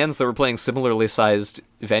other bands that were playing similarly sized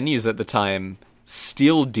venues at the time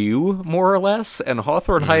still do, more or less, and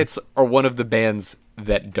Hawthorne Heights are one of the bands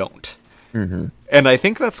that don't. Mm-hmm. And I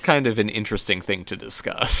think that's kind of an interesting thing to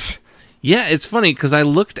discuss. Yeah, it's funny because I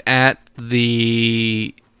looked at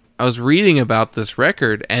I was reading about this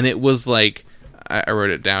record, and it was like, I wrote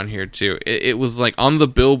it down here too. It was like on the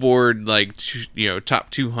Billboard, like, top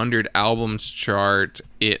 200 albums chart.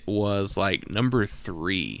 It was like number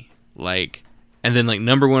 3, like, and then like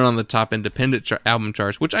number 1 on the top independent album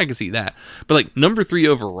charts, which I can see that. But like number 3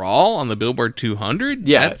 overall on the Billboard 200.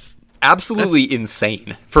 Yeah, that's absolutely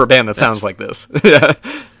insane for a band that sounds like this.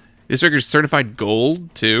 This record's certified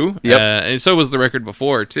gold too. Yep. And so was the record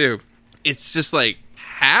before too. It's just like,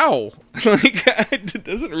 how? Like, it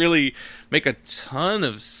doesn't really make a ton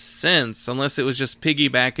of sense unless it was just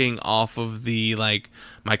piggybacking off of the, like,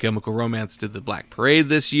 My Chemical Romance did the Black Parade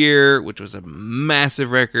this year, which was a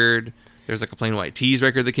massive record. There's like a Plain White T's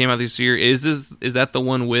record that came out this year. Is that the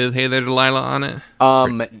one with Hey There Delilah on it?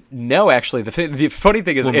 No, actually. The funny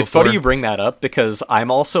thing is, One it's before. funny you bring that up because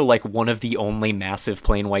I'm also like one of the only massive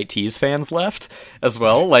Plain White T's fans left as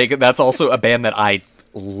well. Like, that's also a band that I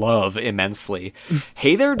love immensely.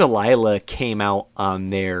 Hey There Delilah came out on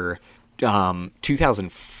their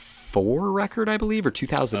 2004 record, I believe, or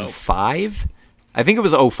 2005. I think it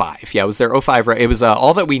was 05. Yeah, it was their 05. It was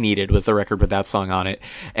All That We Needed was the record with that song on it.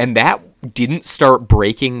 And that didn't start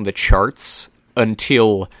breaking the charts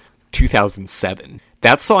until 2007.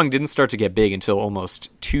 That song didn't start to get big until almost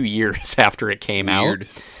 2 years after it came Weird.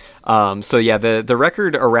 out. So yeah, the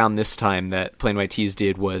record around this time that Plain White T's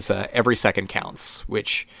did was Every Second Counts,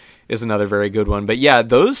 which is another very good one. But yeah,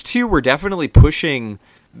 those two were definitely pushing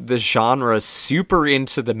the genre super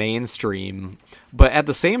into the mainstream. But at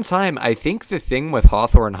the same time, I think the thing with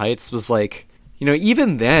Hawthorne Heights was like,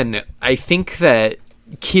 even then, I think that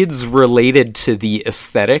kids related to the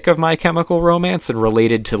aesthetic of My Chemical Romance and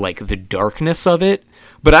related to like the darkness of it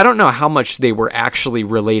but I don't know how much they were actually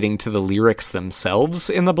relating to the lyrics themselves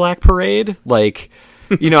in the Black Parade. Like,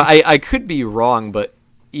 I could be wrong, but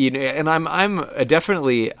and I'm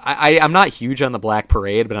definitely I'm not huge on the Black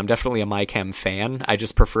Parade, but I'm definitely a My Chem fan. I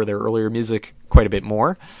just prefer their earlier music quite a bit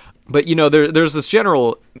more. But there's this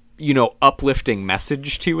general uplifting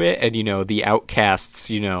message to it, and the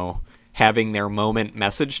Outcasts having their moment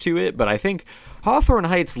message to it. But I think Hawthorne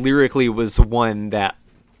Heights lyrically was one that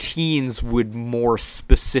teens would more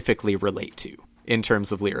specifically relate to in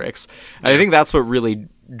terms of lyrics. And I think that's what really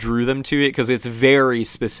drew them to it, because it's very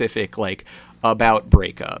specific, like about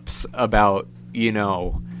breakups, about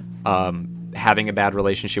having a bad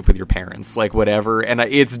relationship with your parents, like whatever. And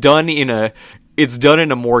it's done in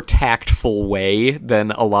a more tactful way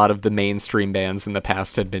than a lot of the mainstream bands in the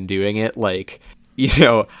past had been doing it. Like,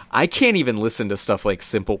 I can't even listen to stuff like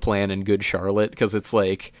Simple Plan and Good Charlotte, because it's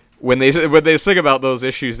like when they sing about those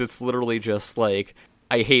issues, it's literally just like,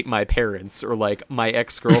 I hate my parents, or like, my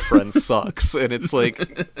ex-girlfriend sucks, and it's like,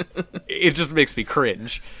 it just makes me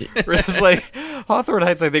cringe. Whereas like Hawthorne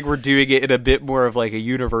Heights, I think we're doing it in a bit more of like a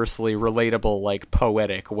universally relatable, like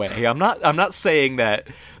poetic way. I'm not saying that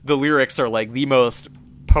the lyrics are like the most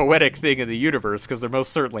poetic thing in the universe, because they're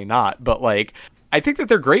most certainly not, but like, I think that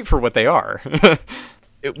they're great for what they are.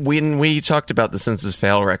 When we talked about the Senses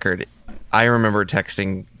Fail record, I remember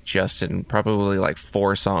texting Justin probably like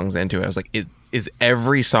 4 songs into it. I was like, is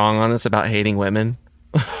every song on this about hating women?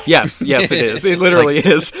 Yes, it is. It literally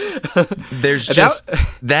is. There's just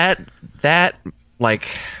that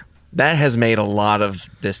has made a lot of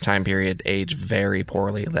this time period age very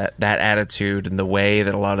poorly. That attitude and the way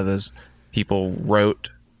that a lot of those people wrote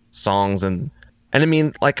songs, and I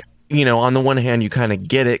mean, like, on the one hand, you kind of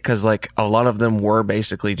get it, because like a lot of them were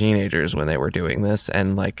basically teenagers when they were doing this,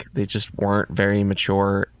 and like they just weren't very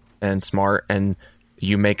mature and smart, and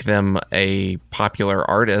you make them a popular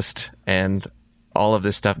artist and all of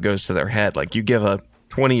this stuff goes to their head. Like, you give a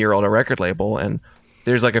 20-year-old a record label and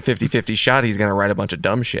there's like a 50-50 shot he's going to write a bunch of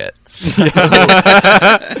dumb shit. So.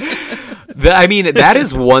 I mean, that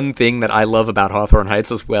is one thing that I love about Hawthorne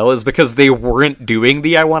Heights as well, is because they weren't doing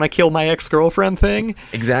the I want to kill my ex-girlfriend thing.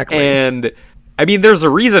 Exactly. And I mean, there's a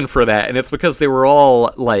reason for that, and it's because they were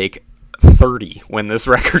all like 30 when this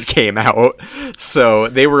record came out, so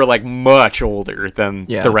they were like much older than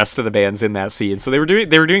the rest of the bands in that scene. So they were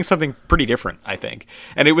doing something pretty different, I think,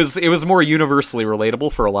 and it was more universally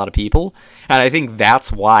relatable for a lot of people, and I think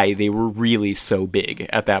that's why they were really so big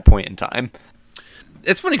at that point in time.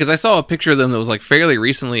 It's funny because I saw a picture of them that was like fairly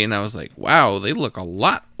recently, and I was like, wow, they look a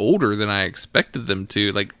lot older than I expected them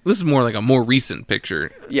to. Like, this is more like a more recent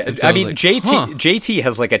picture. Yeah, so I mean, like, JT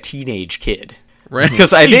has like a teenage kid. Right.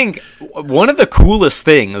 Because I think one of the coolest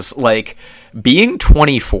things, like being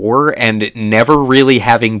 24 and never really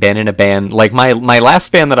having been in a band, like my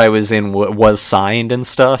last band that I was in was signed and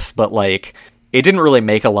stuff, but like it didn't really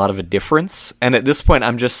make a lot of a difference. And at this point,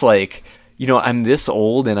 I'm just like, I'm this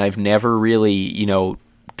old and I've never really,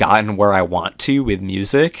 gotten where I want to with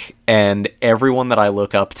music. And everyone that I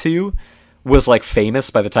look up to was like famous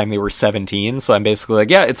by the time they were 17, so I'm basically like,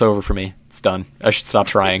 yeah, it's over for me. It's done. I should stop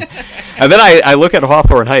trying. And then I look at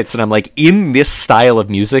Hawthorne Heights and I'm like, in this style of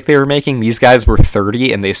music they were making, these guys were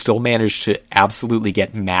 30 and they still managed to absolutely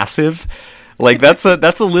get massive. Like, that's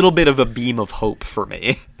a little bit of a beam of hope for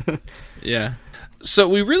me. Yeah. So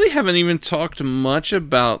we really haven't even talked much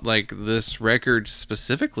about like this record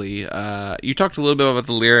specifically. You talked a little bit about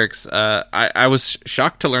the lyrics. I was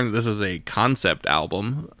shocked to learn that this was a concept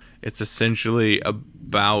album. It's essentially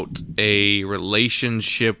about a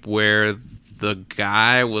relationship where the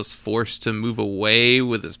guy was forced to move away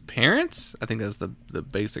with his parents. I think that's the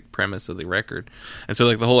basic premise of the record. And so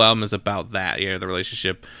like the whole album is about that, the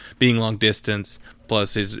relationship being long distance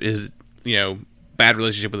plus his bad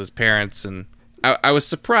relationship with his parents. And I was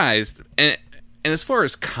surprised. And as far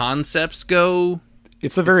as concepts go,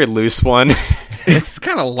 it's a very loose one. It's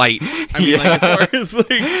kind of light. I mean, like, as far as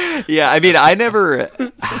like, yeah. I mean,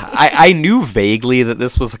 I knew vaguely that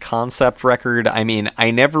this was a concept record. I mean, I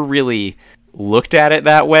never really looked at it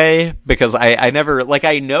that way because I never like.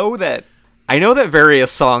 I know that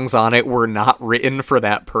various songs on it were not written for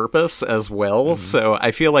that purpose as well. Mm-hmm. So I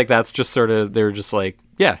feel like that's just sort of, they're just like,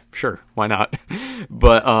 yeah, sure, why not?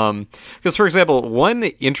 But because for example, one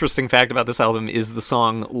interesting fact about this album is the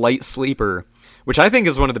song "Light Sleeper," which I think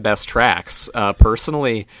is one of the best tracks,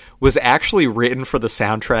 personally, was actually written for the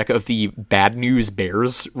soundtrack of the Bad News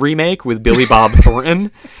Bears remake with Billy Bob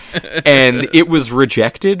Thornton. And it was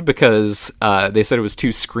rejected because they said it was too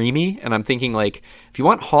screamy. And I'm thinking, like, if you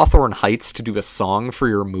want Hawthorne Heights to do a song for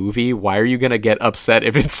your movie, why are you going to get upset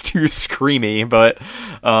if it's too screamy? But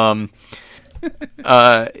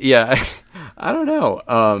Yeah, I don't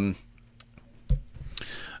know.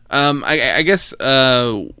 I guess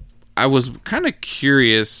I was kind of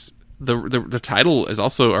curious. The title is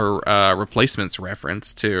also a Replacements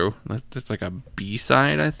reference too. That's like a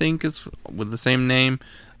B-side, I think, is with the same name,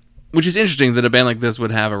 which is interesting that a band like this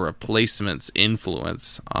would have a Replacements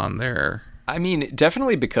influence on their. I mean,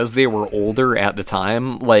 definitely because they were older at the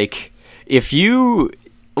time. Like, if you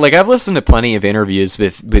like, I've listened to plenty of interviews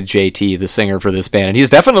with JT, the singer for this band, and he's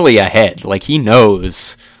definitely ahead. Like, he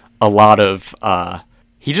knows a lot of.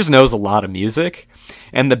 He just knows a lot of music.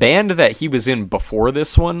 And the band that he was in before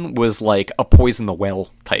this one was like a Poison the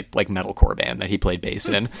Well type, like metalcore band that he played bass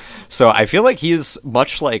in. So I feel like he is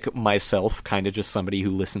much like myself, kind of just somebody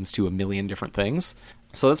who listens to a million different things.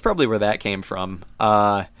 So that's probably where that came from.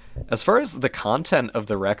 As far as the content of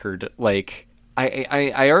the record, like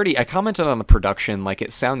I commented on the production, like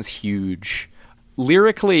it sounds huge.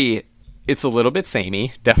 Lyrically, it's a little bit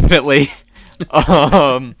samey, definitely.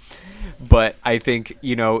 But I think,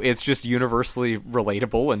 you know, it's just universally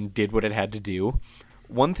relatable and did what it had to do.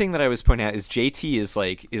 One thing that I was pointing out is JT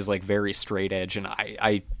is like very straight edge, and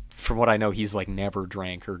I from what I know, he's like never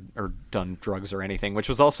drank or done drugs or anything, which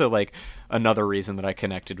was also like another reason that I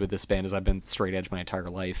connected with this band, is I've been straight edge my entire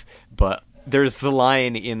life. But there's the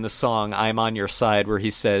line in the song "I'm on Your Side" where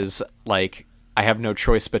he says, like, I have no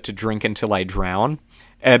choice but to drink until I drown.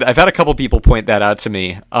 And I've had a couple people point that out to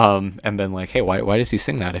me, and been like, "Hey, why does he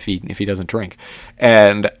sing that if he doesn't drink?"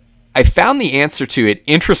 And I found the answer to it.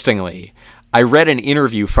 Interestingly, I read an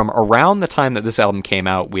interview from around the time that this album came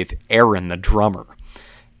out with Aaron, the drummer,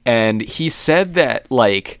 and he said that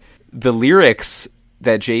like the lyrics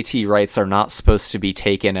that JT writes are not supposed to be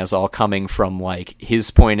taken as all coming from like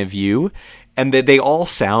his point of view, and that they all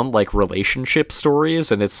sound like relationship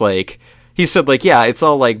stories, and it's like. He said, like, yeah, it's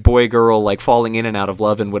all, like, boy-girl, like, falling in and out of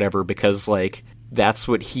love and whatever, because, like, that's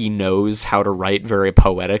what he knows how to write very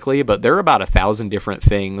poetically, but there are about 1,000 different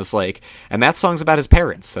things, like, and that song's about his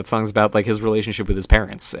parents. That song's about, like, his relationship with his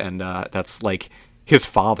parents, and that's, like, his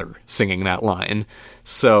father singing that line.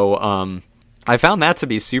 So, I found that to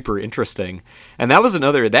be super interesting. And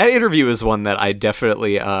that interview is one that I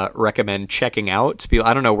definitely recommend checking out.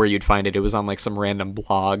 I don't know where you'd find it. It was on like some random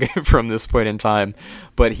blog from this point in time.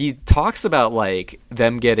 But he talks about like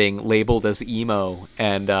them getting labeled as emo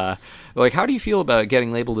and like, how do you feel about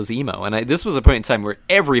getting labeled as emo? And this was a point in time where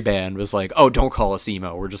every band was like, oh, don't call us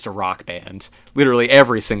emo. We're just a rock band. Literally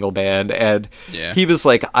every single band. And he was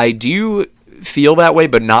like, I do feel that way,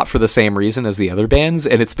 but not for the same reason as the other bands.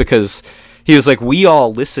 And it's because... He was like, we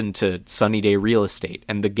all listen to Sunny Day Real Estate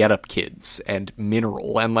and the Get Up Kids and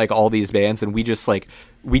Mineral and like all these bands, and we just like,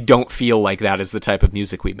 we don't feel like that is the type of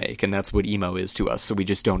music we make, and that's what emo is to us, so we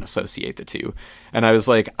just don't associate the two. And I was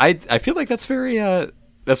like, I feel like that's a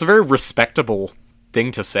very respectable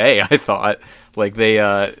thing to say, I thought. Like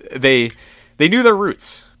they knew their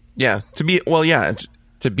roots. Yeah, to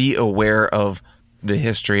be aware of the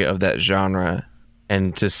history of that genre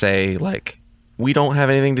and to say like, we don't have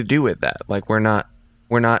anything to do with that. Like we're not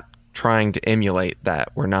trying to emulate that.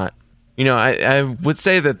 We're not, you know, I would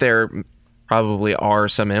say that there probably are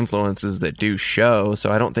some influences that do show.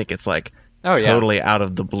 So I don't think it's like totally out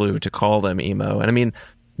of the blue to call them emo. And I mean,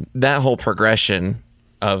 that whole progression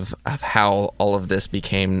of how all of this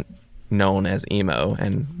became known as emo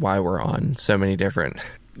and why we're on so many different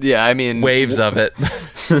waves of it.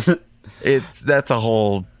 That's a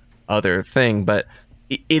whole other thing, but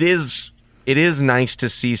it is nice to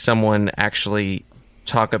see someone actually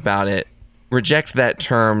talk about it, reject that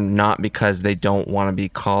term, not because they don't want to be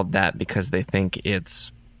called that, because they think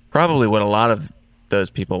it's probably what a lot of those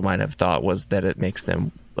people might have thought was that it makes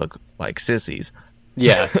them look like sissies.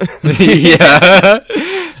 Yeah. Yeah.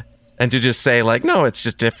 And to just say like, no, it's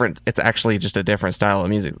just different. It's actually just a different style of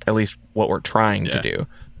music, at least what we're trying to do.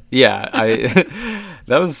 Yeah.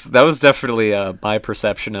 That was definitely my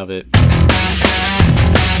perception of it.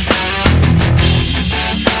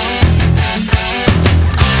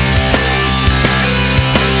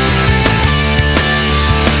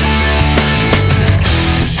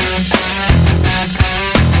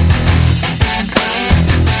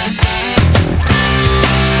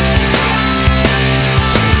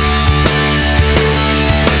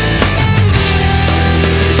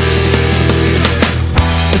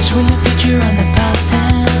 Between the future and the past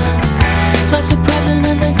tense, plus the present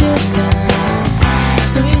and the distance.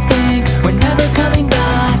 So you think we're never coming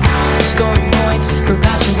back, scoring points for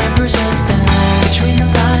passion and persistence. Between the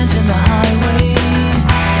lines and the highway,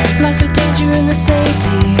 lies the danger and the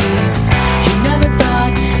safety. You never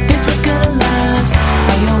thought this was gonna last.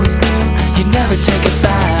 I always knew you'd never take it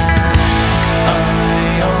back.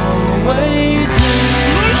 I always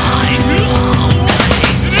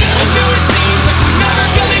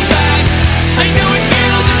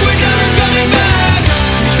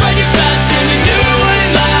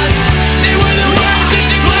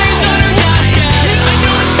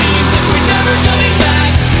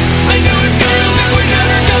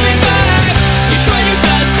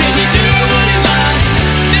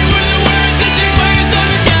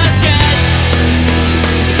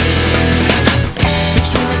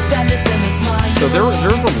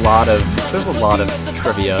lot of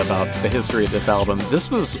trivia about the history of this album.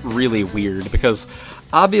 This was really weird because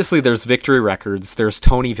obviously there's Victory Records, there's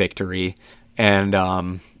Tony Victory,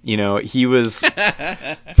 and he was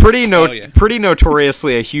pretty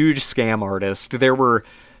notoriously a huge scam artist. There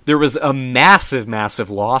was a massive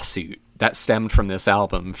lawsuit that stemmed from this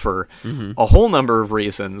album for a whole number of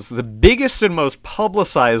reasons. The biggest and most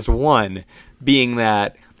publicized one being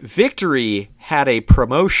that Victory had a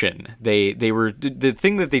promotion. The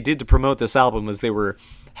thing that they did to promote this album was they were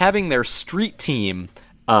having their street team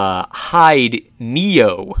hide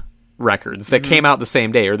Neo records that came out the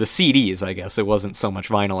same day, or the CDs, I guess. It wasn't so much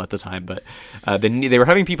vinyl at the time, but they were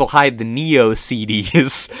having people hide the Neo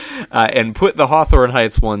CDs and put the Hawthorne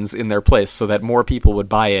Heights ones in their place so that more people would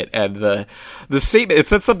buy it. And the statement, it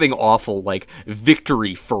said something awful like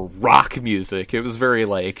 "victory for rock music." It was very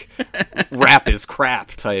like rap is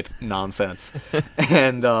crap type nonsense.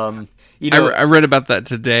 And I read about that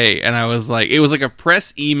today, and I was like, it was like a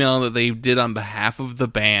press email that they did on behalf of the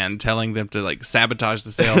band, telling them to like sabotage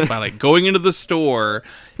the sales by like going into the store,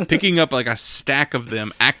 picking up like a stack of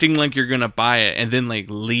them, acting like you're gonna buy it, and then like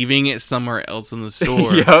leaving it somewhere else in the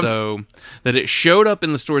store, so that it showed up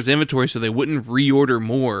in the store's inventory, so they wouldn't reorder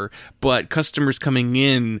more, but customers coming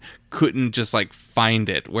in couldn't just like find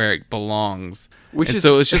it where it belongs.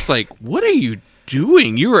 So it's just like, what are you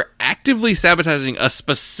doing? You were actively sabotaging a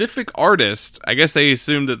specific artist. I guess they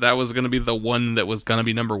assumed that was going to be the one that was going to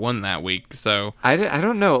be number one that week. So I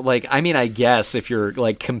don't know. Like, I mean, I guess if you're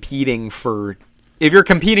like competing for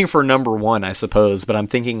number one, I suppose. But I'm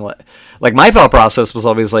thinking like my thought process was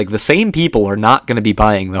always like the same people are not going to be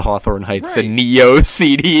buying the Hawthorne Heights and Neo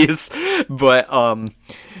CDs. But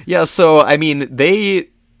yeah. So I mean, they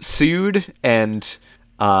sued and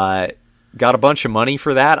got a bunch of money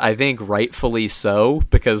for that, I think rightfully so,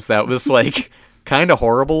 because that was like kind of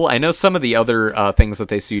horrible. I know some of the other things that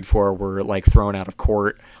they sued for were like thrown out of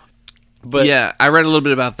court. But yeah, I read a little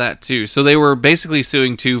bit about that too. So they were basically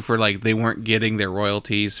suing too for like they weren't getting their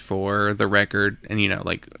royalties for the record, and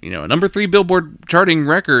a number 3 Billboard charting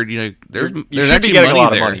record. There's actually getting money a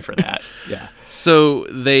lot there. of money for that. Yeah. So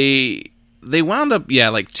they wound up,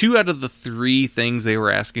 like 2 out of the 3 things they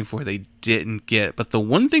were asking for, they didn't get. But the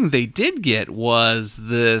one thing they did get was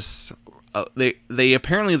this. They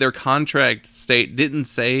apparently their contract didn't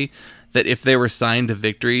say that if they were signed to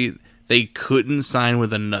Victory, they couldn't sign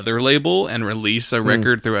with another label and release a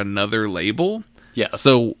record through another label. Yes.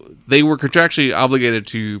 So they were contractually obligated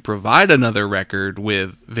to provide another record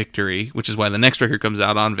with Victory, which is why the next record comes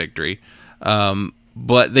out on Victory.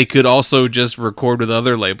 But they could also just record with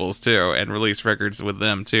other labels too and release records with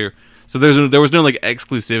them too. So there was no like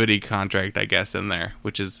exclusivity contract, I guess, in there,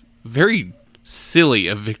 which is very silly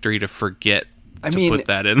of Victory to forget to put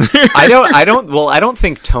that in there. I don't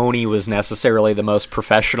think Tony was necessarily the most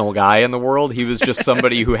professional guy in the world. He was just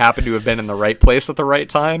somebody who happened to have been in the right place at the right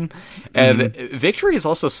time. And Victory is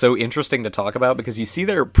also so interesting to talk about because you see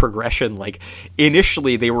their progression. Like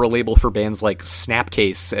initially they were a label for bands like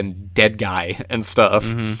Snapcase and Dead Guy and stuff.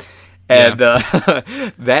 And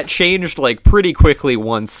that changed like pretty quickly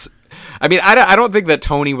once. I mean, I don't think that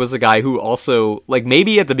Tony was a guy who also, like,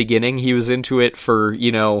 maybe at the beginning he was into it for,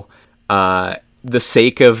 the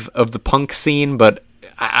sake of the punk scene, but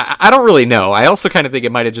I don't really know. I also kind of think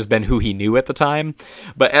it might have just been who he knew at the time.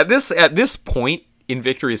 But at this point in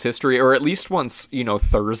Victory's history, or at least once,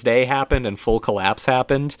 Thursday happened and Full Collapse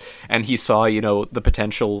happened, and he saw, the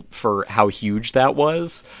potential for how huge that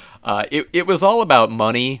was, it was all about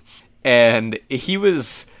money, and he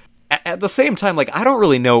was... At the same time, like, I don't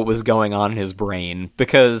really know what was going on in his brain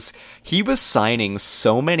because he was signing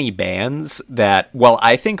so many bands that, well,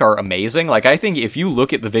 I think are amazing. Like, I think if you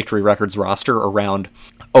look at the Victory Records roster around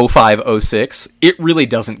 05, 06, it really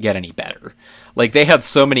doesn't get any better. Like, they had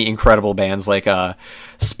so many incredible bands like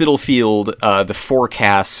Spitalfield, The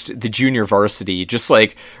Forecast, The Junior Varsity, just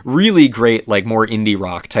like really great, like more indie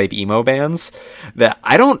rock type emo bands that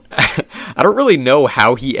I don't really know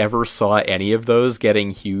how he ever saw any of those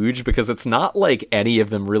getting huge because it's not like any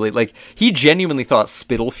of them really, like he genuinely thought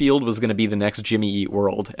Spitalfield was going to be the next Jimmy Eat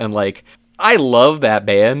World. And like, I love that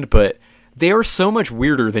band, but they are so much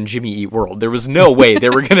weirder than Jimmy Eat World. There was no way they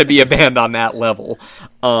were going to be a band on that level.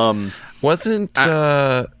 Wasn't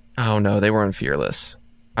oh no, they were on Fearless.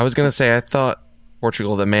 I was gonna say I thought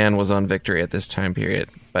Portugal the Man was on Victory at this time period,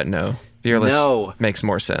 but no. Fearless makes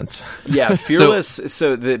more sense. Yeah, Fearless.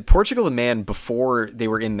 So the Portugal the Man, before they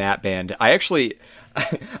were in that band, I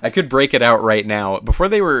could break it out right now. Before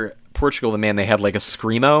they were Portugal the Man, they had like a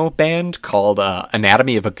screamo band called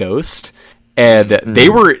Anatomy of a Ghost. And they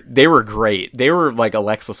were great. They were like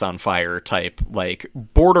Alexis on Fire type, like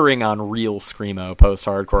bordering on real screamo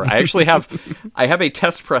post-hardcore. I actually have a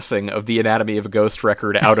test pressing of the Anatomy of a Ghost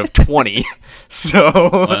record out of 20.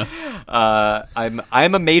 So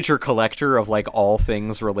I'm a major collector of like all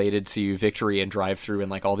things related to Victory and Drive-Thru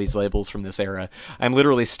and like all these labels from this era. I'm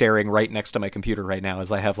literally staring right next to my computer right now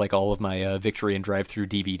as I have like all of my Victory and Drive-Thru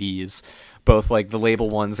DVDs. Both like the label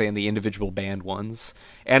ones and the individual band ones,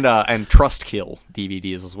 and Trustkill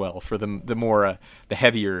DVDs as well for the more the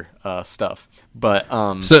heavier stuff. But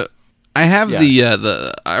so I have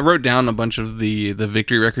I wrote down a bunch of the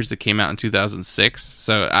Victory records that came out in 2006.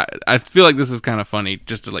 So I feel like this is kind of funny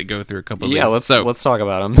just to like go through a couple of these. Let's talk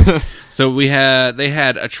about them. So they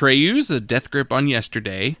had Atreyu's A Death Grip on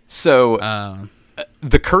Yesterday. So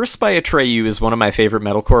The Curse by Atreyu is one of my favorite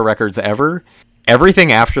metalcore records ever.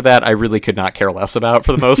 Everything after that, I really could not care less about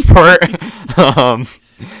for the most part.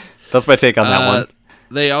 That's my take on that one.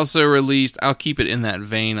 They also released, I'll keep it in that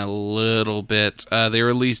vein a little bit. They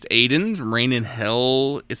released Aiden, Rain in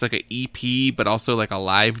Hell. It's like an EP, but also like a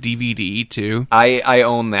live DVD too. I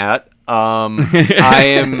own that. My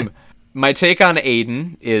take on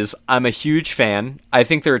Aiden is I'm a huge fan. I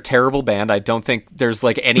think they're a terrible band. I don't think there's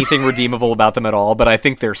like anything redeemable about them at all, but I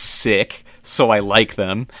think they're sick, so I like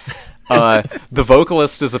them. The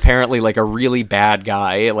vocalist is apparently like a really bad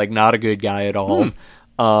guy, like not a good guy at all.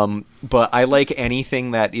 But I like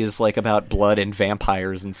anything that is like about blood and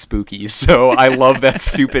vampires and spooky, so I love that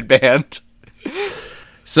stupid band.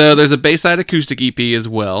 So there's a Bayside acoustic EP as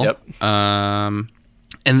well. Yep. And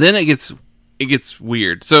then it gets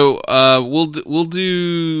weird. So I'll go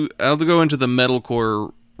into the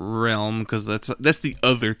metalcore realm because that's the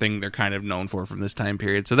other thing they're kind of known for from this time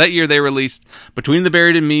period. So that year they released Between the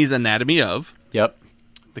Buried and Me's Anatomy of. Yep.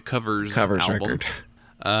 The covers album. record.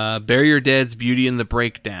 Bury Your Dead's Beauty and the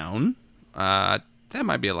Breakdown. That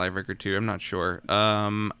might be a live record too. I'm not sure.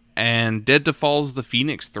 And Dead to Fall's The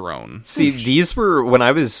Phoenix Throne. See, these were, when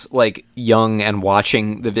I was like young and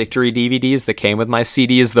watching the Victory DVDs that came with my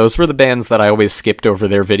CDs, those were the bands that I always skipped over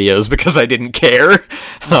their videos because I didn't care.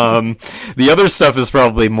 The other stuff is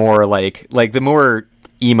probably more like the more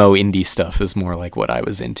emo indie stuff is more like what I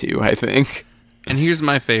was into, I think. And here's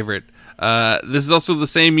my favorite. This is also the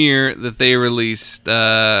same year that they released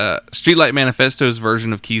Streetlight Manifesto's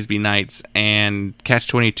version of Keysby Nights and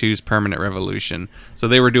Catch-22's Permanent Revolution. So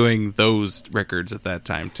they were doing those records at that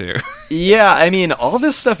time too. Yeah, I mean, all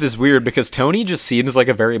this stuff is weird because Tony just seems like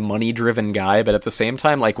a very money-driven guy, but at the same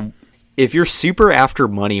time, like, if you're super after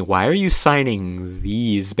money, why are you signing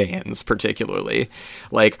these bands particularly?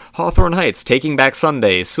 Like Hawthorne Heights, Taking Back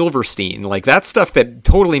Sunday, Silverstein, like that stuff that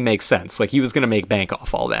totally makes sense. Like he was going to make bank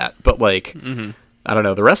off all that. But like, I don't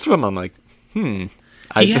know, the rest of them I'm like,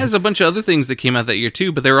 He has a bunch of other things that came out that year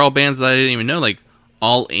too, but they were all bands that I didn't even know, like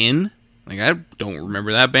All In. Like I don't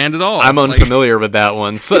remember that band at all. I'm unfamiliar with that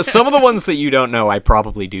one. So some of the ones that you don't know, I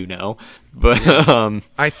probably do know. But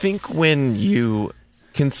I think when you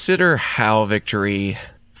consider how Victory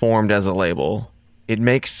formed as a label, it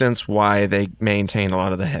makes sense why they maintain a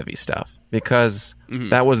lot of the heavy stuff because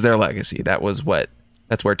that was their legacy.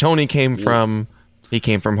 That's where Tony came from. He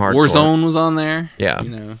came from hardcore. Warzone was on there. Yeah. You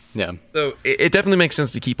know. yeah. So it definitely makes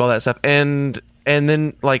sense to keep all that stuff. And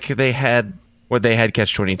then like they had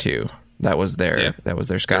Catch-22. That was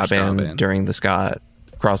their ska band during the ska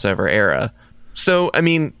crossover era. So I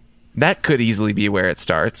mean, that could easily be where it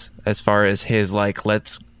starts as far as his, like,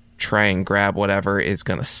 let's try and grab whatever is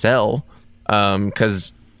going to sell.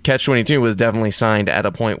 Because Catch-22 was definitely signed at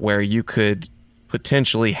a point where you could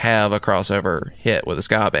potentially have a crossover hit with a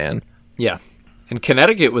ska band. Yeah. And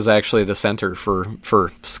Connecticut was actually the center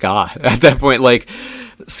for ska at that point. Like,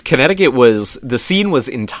 Connecticut the scene was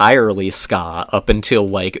entirely ska up until,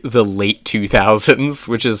 like, the late 2000s,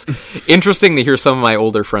 which is interesting to hear some of my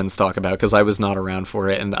older friends talk about because I was not around for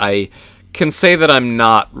it, and I can say that I'm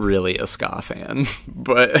not really a ska fan,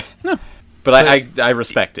 but I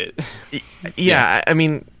respect it. Yeah, I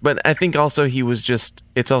mean, but I think also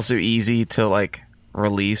it's also easy to, like,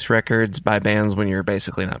 release records by bands when you're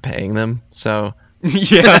basically not paying them, so...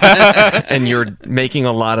 Yeah. And you're making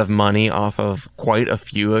a lot of money off of quite a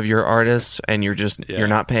few of your artists, and you're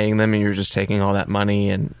not paying them, and you're just taking all that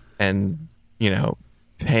money and you know,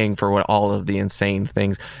 paying for what all of the insane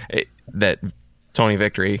things that Tony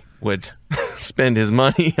Victory would spend his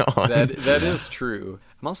money on. That is true.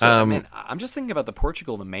 I'm also, I'm just thinking about the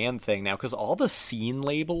Portugal the Man thing now, because all the scene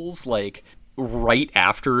labels, like, right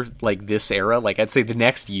after like this era, like I'd say the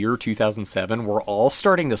next year, 2007, we're all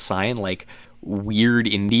starting to sign like weird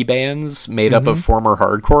indie bands made up of former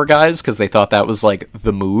hardcore guys because they thought that was like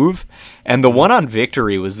the move. And the one on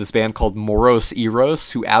Victory was this band called Moros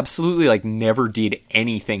Eros, who absolutely like never did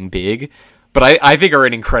anything big, but I think are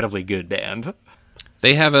an incredibly good band.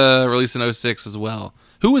 They have a release in 06 as well.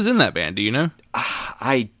 Who was in that band? Do you know?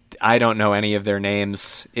 I don't know any of their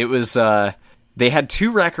names. It was they had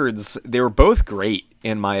 2 records. They were both great,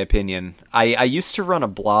 in my opinion. I used to run a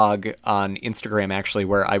blog on Instagram, actually,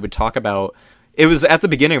 where I would talk about... It was at the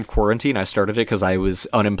beginning of quarantine. I started it because I was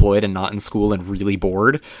unemployed and not in school and really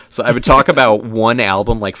bored. So I would talk about one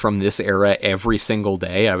album, like, from this era every single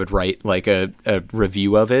day. I would write, like, a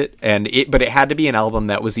review of it. But it had to be an album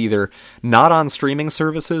that was either not on streaming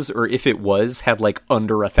services, or if it was, had, like,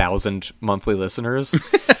 under 1,000 monthly listeners.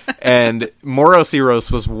 And Moros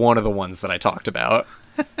Eros was one of the ones that I talked about.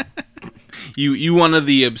 You wanted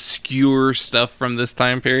the obscure stuff from this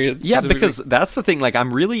time period? Yeah, because that's the thing. Like,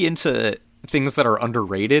 I'm really into things that are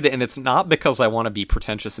underrated, and it's not because I want to be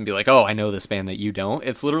pretentious and be like, oh, I know this band that you don't.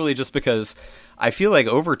 It's literally just because I feel like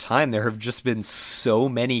over time there have just been so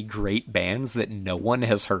many great bands that no one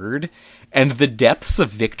has heard, and the depths of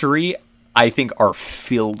Victory, I think, are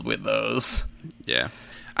filled with those. Yeah.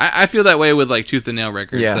 I feel that way with, like, Tooth and Nail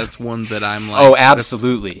Records. Yeah. That's one that I'm like... Oh,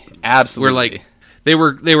 absolutely. Absolutely. Where, like,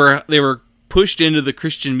 they were pushed into the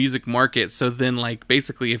Christian music market, so then, like,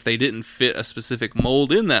 basically if they didn't fit a specific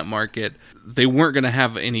mold in that market, they weren't going to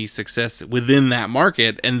have any success within that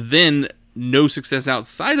market, and then no success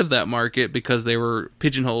outside of that market because they were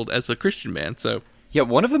pigeonholed as a Christian band. So yeah,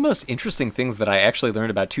 one of the most interesting things that I actually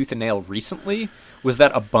learned about Tooth and Nail recently was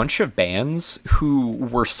that a bunch of bands who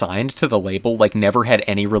were signed to the label like never had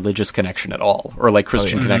any religious connection at all, or like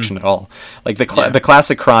Christian connection at all. Like the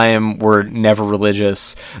Classic Crime were never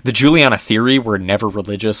religious. The Juliana Theory were never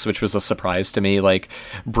religious, which was a surprise to me. Like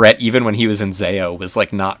Brett, even when he was in Zayo, was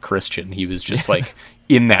like not Christian. He was just like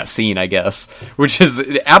in that scene, I guess, which is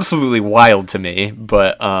absolutely wild to me.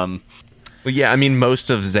 But Well, yeah, I mean, most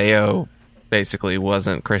of Zayo basically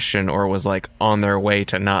wasn't Christian, or was like on their way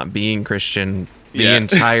to not being Christian the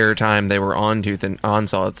entire time they were on on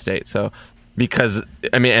Solid State. So because,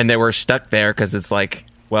 I mean, and they were stuck there because it's like,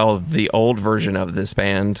 well, the old version of this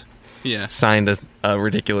band signed a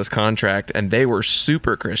ridiculous contract and they were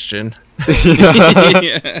super Christian. I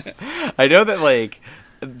know that, like,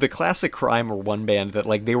 the Classic Crime were one band that,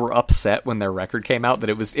 like, they were upset when their record came out that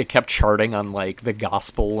it kept charting on, like, the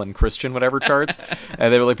gospel and Christian whatever charts,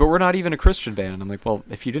 and they were like, but we're not even a Christian band. And I'm like, well,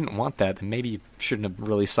 if you didn't want that, then maybe you shouldn't have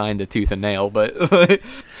really signed to Tooth and Nail. But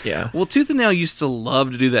Yeah. Well, Tooth and Nail used to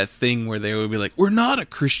love to do that thing where they would be like, we're not a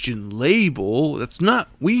Christian label. That's not,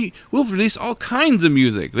 we'll release all kinds of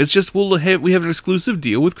music. It's just we have an exclusive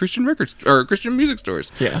deal with Christian records or Christian music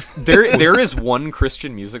stores. Yeah. there is one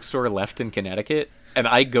Christian music store left in Connecticut, and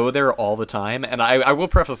I go there all the time. And I will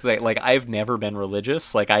preface that, like, I've never been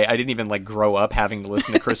religious. Like, I didn't even, like, grow up having to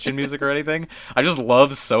listen to Christian music or anything. I just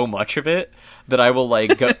love so much of it that I will,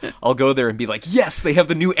 like, I'll go there and be like, yes, they have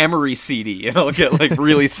the new Emery CD, and I'll get, like,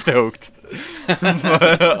 really stoked.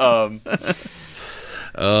 But,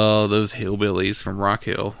 oh, those hillbillies from Rock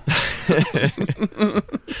Hill.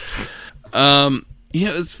 You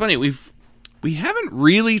know, it's funny, we haven't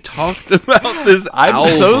really talked about this I'm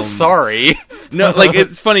album. so sorry. No, like,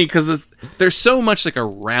 it's funny because there's so much, like,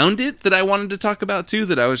 around it that I wanted to talk about too,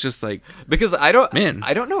 that I was just like, because I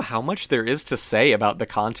don't know how much there is to say about the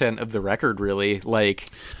content of the record, really. Like,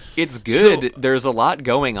 it's good. There's a lot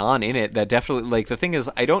going on in it that definitely, like, the thing is,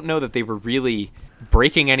 I don't know that they were really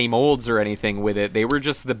breaking any molds or anything with it. They were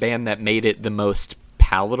just the band that made it the most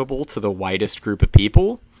palatable to the widest group of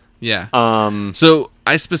people. yeah. So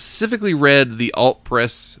I specifically read the Alt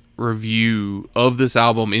Press review of this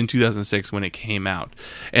album in 2006 when it came out.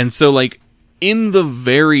 And so, like, in the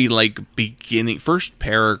very, like, beginning, first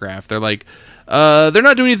paragraph, they're like, they're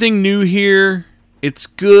not doing anything new here. It's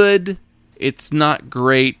good. It's not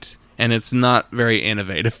great. And it's not very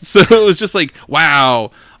innovative. So it was just like,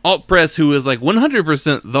 wow. Alt Press, who is, like,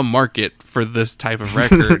 100% the market for this type of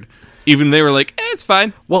record, even they were like, it's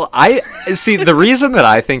fine. Well, I see, the reason that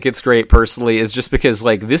I think it's great personally is just because,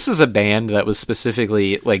 like, this is a band that was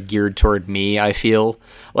specifically, like, geared toward me, I feel.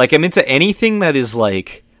 Like, I'm into anything that is,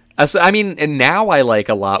 like, I mean, and now I like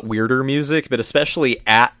a lot weirder music, but especially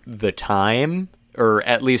at the time, or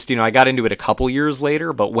at least, you know, I got into it a couple years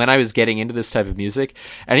later, but when I was getting into this type of music,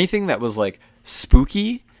 anything that was, like,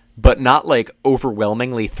 spooky, but not, like,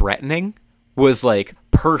 overwhelmingly threatening was, like,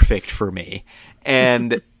 perfect for me.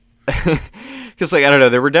 And Because, like, I don't know,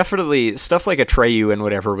 there were definitely stuff like Atreyu and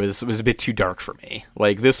whatever was a bit too dark for me.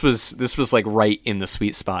 Like, this was like right in the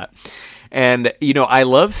sweet spot. And, you know, I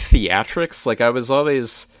love theatrics. Like, I've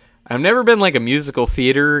never been like a musical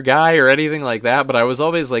theater guy or anything like that, but I was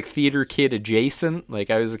always like theater kid adjacent. Like,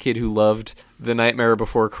 I was a kid who loved The Nightmare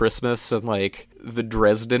Before Christmas and like the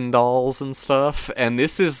Dresden Dolls and stuff. And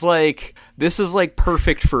this is like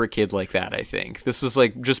perfect for a kid like that, I think. This was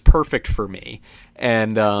like just perfect for me.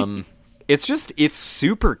 And, it's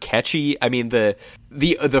super catchy. I mean, the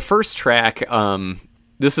first track,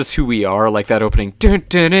 This Is Who We Are, like that opening,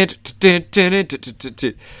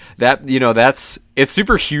 that, you know, it's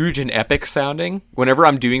super huge and epic sounding. Whenever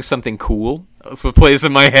I'm doing something cool, that's what plays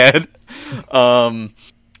in my head. I'm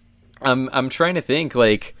trying to think,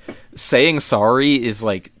 like, Saying Sorry is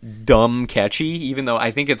like dumb catchy, even though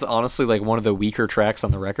I think it's honestly like one of the weaker tracks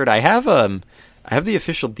on the record. I have the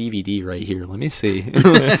official DVD right here. Let me see. I'm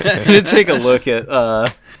gonna take a look at.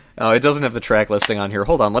 Oh, it doesn't have the track listing on here.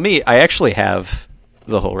 Hold on. I actually have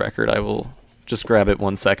the whole record. I will just grab it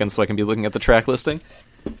 1 second so I can be looking at the track listing.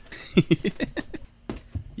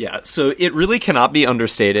 Yeah, so it really cannot be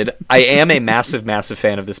understated. I am a massive, massive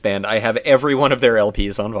fan of this band. I have every one of their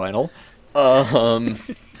LPs on vinyl.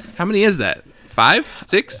 How many is that? 5?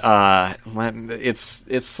 6?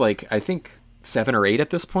 It's like, I think 7 or 8 at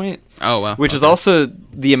this point. Oh, wow. Which is also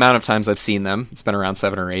the amount of times I've seen them. It's been around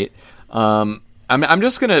 7 or 8. I'm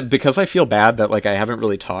just gonna, because I feel bad that like I haven't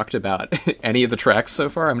really talked about any of the tracks so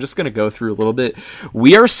far, I'm just gonna go through a little bit.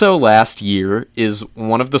 We Are So Last Year is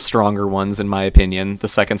one of the stronger ones in my opinion, the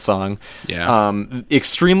second song. Yeah.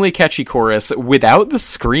 Extremely catchy chorus. Without the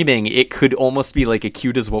screaming, it could almost be like a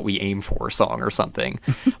Cute Is What We Aim For song or something.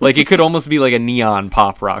 Like it could almost be like a neon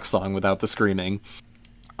pop rock song without the screaming.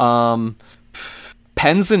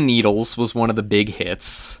 Pens and Needles was one of the big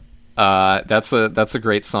hits. That's a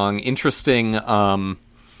great song. Interesting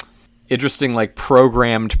like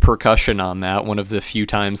programmed percussion on that. One of the few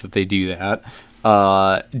times that they do that.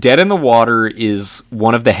 Dead in the Water is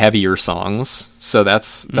one of the heavier songs, so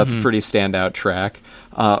that's a pretty standout track.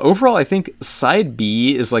 Overall, I think side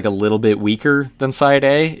B is like a little bit weaker than side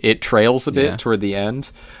A. It trails a bit toward the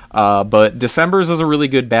end. But Decembers is a really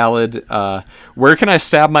good ballad. Where Can I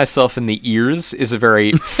Stab Myself in the Ears is a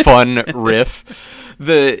very fun riff.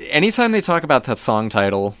 Anytime they talk about that song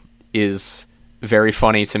title is very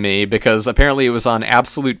funny to me because apparently it was on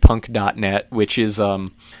absolutepunk.net, which is a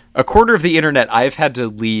quarter of the internet I've had to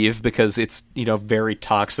leave because it's, you know, very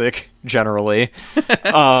toxic generally.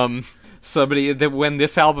 When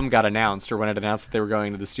this album got announced, or when it announced that they were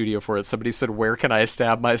going to the studio for it, somebody said, "Where can I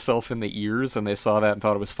stab myself in the ears?" And they saw that and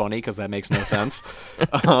thought it was funny because that makes no sense.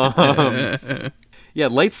 Yeah,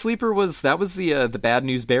 Light Sleeper was the Bad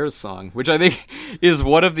News Bears song, which I think is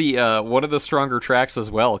one of the stronger tracks as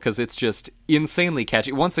well because it's just insanely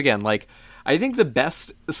catchy. Once again, like I think the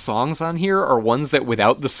best songs on here are ones that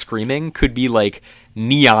without the screaming could be like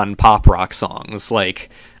neon pop rock songs. Like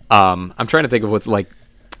I'm trying to think of what's like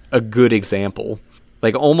a good example,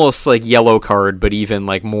 like almost like Yellow Card, but even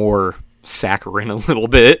like more saccharine a little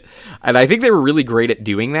bit. And I think they were really great at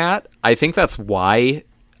doing that. I think that's why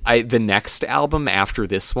the next album after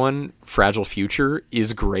this one, Fragile Future,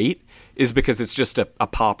 is great, is because it's just a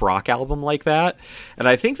pop rock album like that. And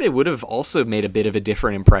I think they would have also made a bit of a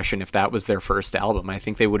different impression if that was their first album. I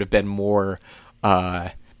think they would have been more...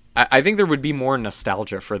 I think there would be more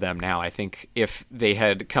nostalgia for them now. I think if they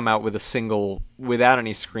had come out with a single without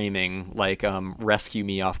any screaming, like Rescue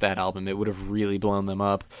Me off that album, it would have really blown them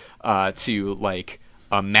up to like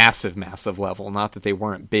a massive, massive level. Not that they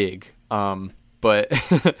weren't big. But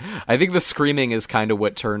I think the screaming is kind of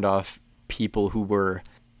what turned off people who were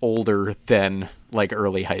older than like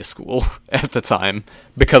early high school at the time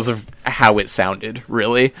because of how it sounded,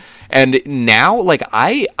 really. And now, like,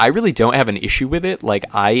 I really don't have an issue with it. Like,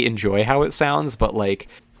 I enjoy how it sounds, but like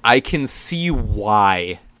I can see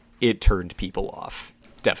why it turned people off.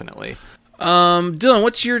 Definitely. Dylan,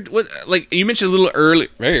 what like you mentioned a little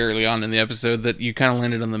very early on in the episode that you kind of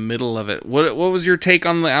landed on the middle of it. What was your take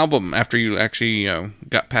on the album after you actually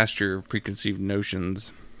got past your preconceived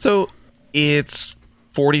notions? So it's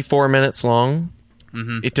 44 minutes long.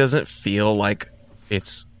 Mm-hmm. It doesn't feel like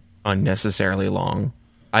it's unnecessarily long.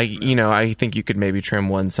 I think you could maybe trim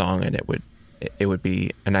one song and it would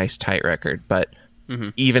be a nice tight record. But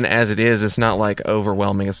even as it is, it's not like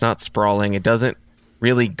overwhelming. It's not sprawling. It doesn't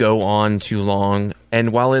really go on too long.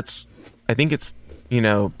 And while I think it's,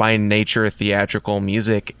 by nature theatrical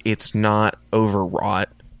music, it's not overwrought,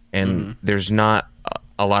 and there's not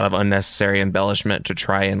a lot of unnecessary embellishment to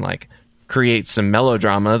try and like create some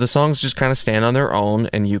melodrama. The songs just kind of stand on their own,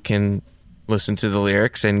 and you can listen to the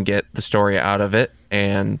lyrics and get the story out of it,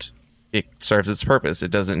 and it serves its purpose.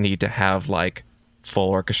 It doesn't need to have like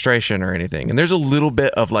full orchestration or anything. And there's a little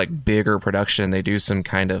bit of like bigger production. They do some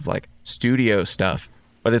kind of like studio stuff,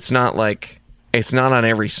 but it's not on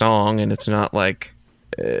every song, and it's not like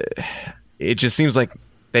it just seems like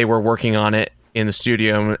they were working on it in the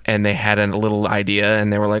studio and they had a little idea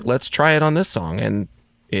and they were like, let's try it on this song, and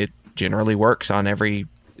it generally works on every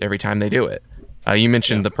time they do it. You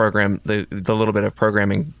mentioned the program, the little bit of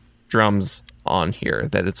programming drums on here,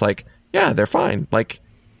 that it's like, yeah, they're fine. Like,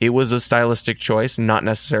 it was a stylistic choice, not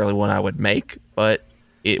necessarily one I would make, but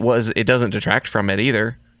it doesn't detract from it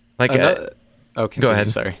either. Like, go ahead.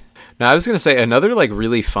 Sorry. Now, I was going to say another like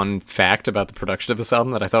really fun fact about the production of this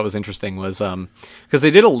album that I thought was interesting was because they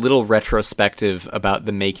did a little retrospective about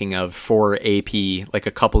the making of for AP like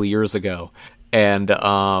a couple years ago, and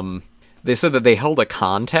they said that they held a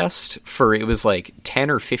contest for, it was like 10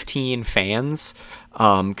 or 15 fans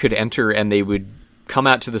could enter, and they would come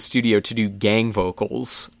out to the studio to do gang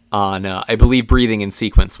vocals on I believe Breathing in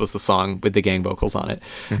Sequence was the song with the gang vocals on it.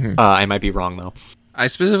 Mm-hmm. I might be wrong though. I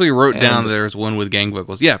specifically wrote down there's one with gang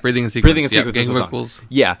vocals. Yeah, Breathing in Sequence. Breathing in Sequence gang is the vocals. Song.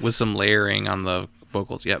 Yeah. With some layering on the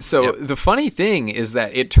vocals. Yep. So the funny thing is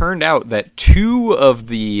that it turned out that two of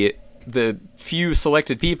the few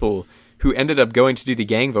selected people who ended up going to do the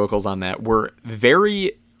gang vocals on that were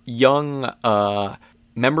very young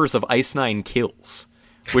members of Ice Nine Kills,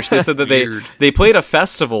 which they said that they played a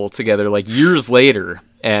festival together like years later.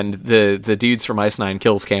 And the dudes from Ice Nine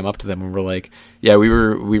Kills came up to them and were like, "Yeah, we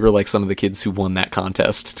were like some of the kids who won that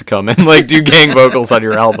contest to come and like do gang vocals on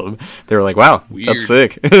your album." They were like, "Wow, that's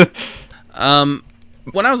sick." When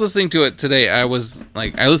I was listening to it today, I was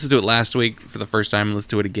like, I listened to it last week for the first time, and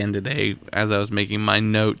listened to it again today as I was making my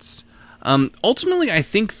notes. Ultimately, I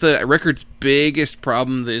think the record's biggest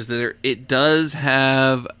problem is that it does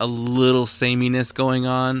have a little sameness going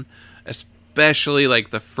on, especially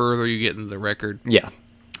like the further you get into the record. Yeah.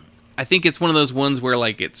 I think it's one of those ones where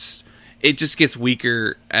like it just gets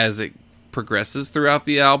weaker as it progresses throughout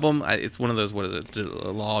the album. It's one of those, what is it, a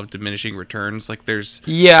law of diminishing returns. Like there's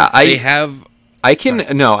I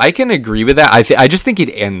can agree with that. I just think it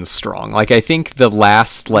ends strong. Like I think the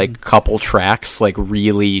last like couple tracks like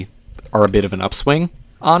really are a bit of an upswing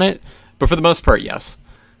on it, but for the most part, yes.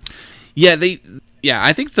 Yeah,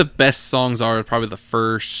 I think the best songs are probably the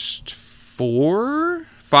first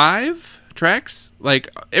 4-5 tracks. Like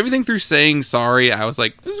everything through Saying Sorry, I was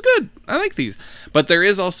like, this is good, I like these. But there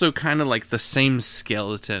is also kind of like the same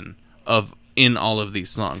skeleton in all of these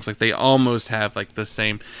songs. Like they almost have like the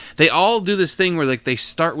same, they all do this thing where like they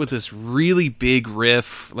start with this really big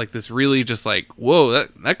riff, like this really just like, whoa,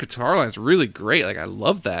 that guitar line's really great, like I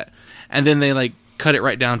love that. And then they like cut it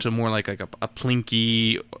right down to more like a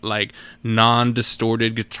plinky, like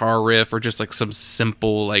non-distorted guitar riff, or just like some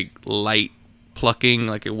simple like light plucking,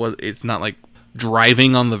 like it's not like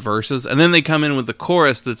driving on the verses. And then they come in with the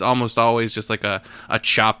chorus that's almost always just like a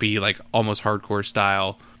choppy, like almost hardcore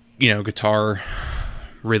style, guitar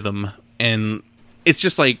rhythm. And it's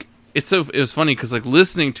just like, it was funny because like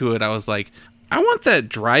listening to it, I was like, I want that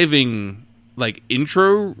driving like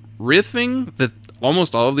intro riffing that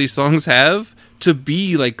almost all of these songs have to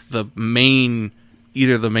be like the main,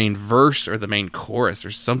 either the main verse or the main chorus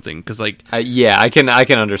or something. Because like, yeah, I can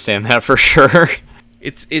understand that for sure.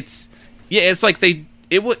 It's like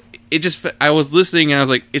I was listening and I was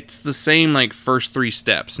like, it's the same like first 3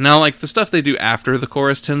 steps. Now like the stuff they do after the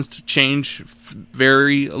chorus tends to change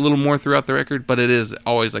vary a little more throughout the record, but it is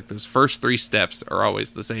always like those first 3 steps are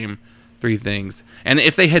always the same 3 things. And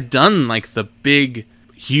if they had done like the big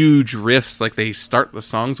huge riffs like they start the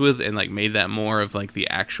songs with and like made that more of like the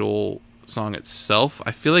actual song itself,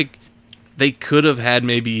 I feel like they could have had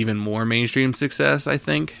maybe even more mainstream success, I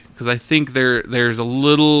think. Because I think there's a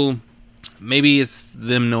little, maybe it's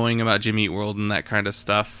them knowing about Jimmy Eat World and that kind of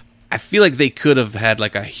stuff. I feel like they could have had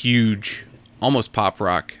like a huge, almost pop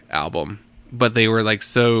rock album, but they were like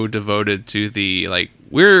so devoted to the like,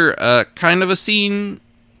 we're kind of a scene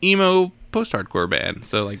emo post-hardcore band.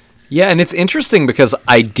 So like, yeah, and it's interesting because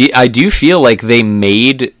I do feel like they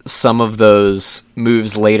made some of those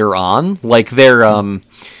moves later on. Like their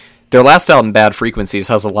last album, Bad Frequencies,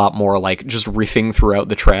 has a lot more like just riffing throughout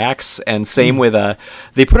the tracks. And same with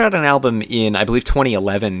they put out an album in, I believe,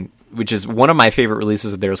 2011, which is one of my favorite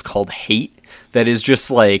releases of theirs, called Hate. That is just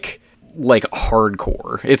like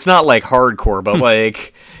hardcore. It's not like hardcore, but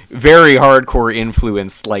like very hardcore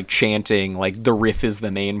influenced, like chanting. Like the riff is the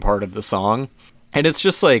main part of the song. And it's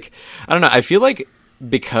just like, I don't know, I feel like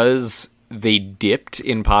because they dipped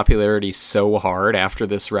in popularity so hard after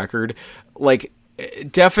this record, like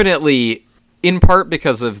definitely in part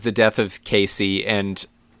because of the death of Casey, and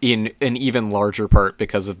in an even larger part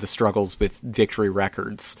because of the struggles with Victory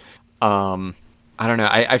Records. I don't know.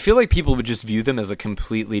 I feel like people would just view them as a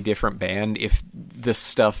completely different band if the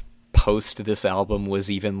stuff post this album was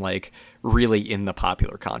even like really in the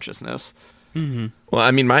popular consciousness. Mm-hmm. Well,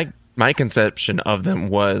 I mean, my conception of them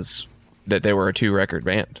was that they were a 2-record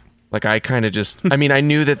band. Like, I kind of just, I mean, I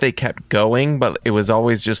knew that they kept going, but it was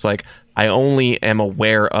always just like, I only am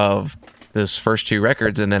aware of those first 2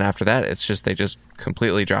 records, and then after that, it's just, they just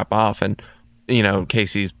completely drop off. And, you know,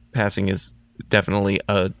 Casey's passing is definitely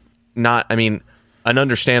an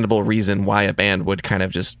understandable reason why a band would kind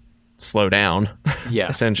of just slow down,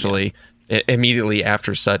 essentially, immediately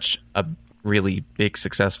after such a really big,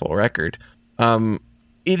 successful record.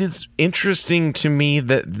 It is interesting to me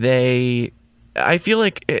that I feel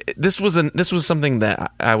like this was something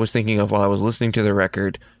that I was thinking of while I was listening to the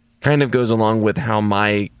record. Kind of goes along with how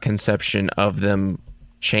my conception of them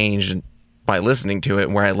changed by listening to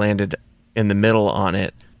it, where I landed in the middle on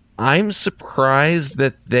it. I'm surprised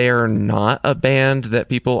that they're not a band that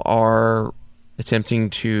people are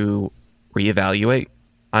attempting to reevaluate.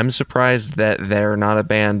 I'm surprised that they're not a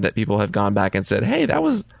band that people have gone back and said, hey,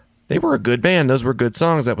 they were a good band. Those were good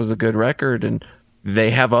songs. That was a good record. And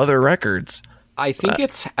they have other records. I think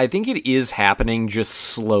it is happening just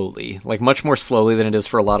slowly, like much more slowly than it is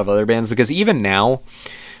for a lot of other bands, because even now,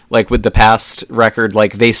 like with the past record,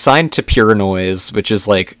 like they signed to Pure Noise, which is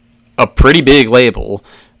like a pretty big label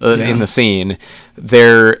in the scene.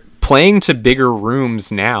 They're playing to bigger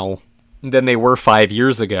rooms now than they were 5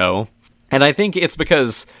 years ago. And I think it's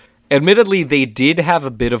because, admittedly, they did have a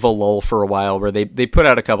bit of a lull for a while where they put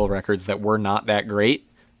out a couple records that were not that great.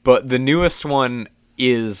 But the newest one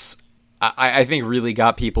is, I think, really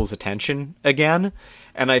got people's attention again.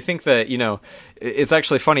 And I think that, you know, it's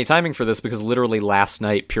actually funny timing for this, because literally last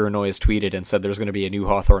night Pure Noise tweeted and said there's going to be a new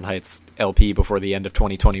Hawthorne Heights LP before the end of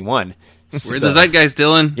 2021. We're the zeitgeist,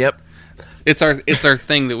 Dylan. Yep. It's our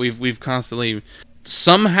thing that we've constantly,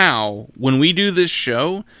 somehow, when we do this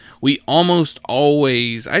show, we almost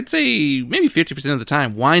always, I'd say maybe 50% of the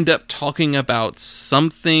time, wind up talking about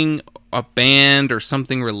something, a band or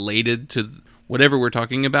something related to whatever we're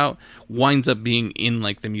talking about, winds up being in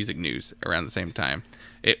like the music news around the same time.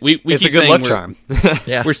 It's a good luck charm.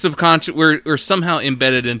 Yeah. We're subconscious. We're somehow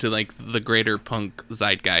embedded into like the greater punk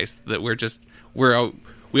zeitgeist that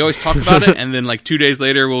we always talk about it, and then like 2 days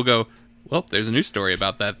later we'll go, well, there's a new story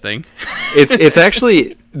about that thing. It's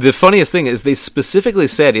actually, the funniest thing is they specifically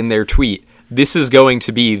said in their tweet, this is going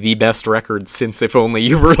to be the best record since If Only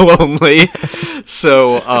You Were Lonely.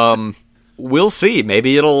 So, we'll see.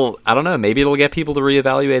 Maybe it'll get people to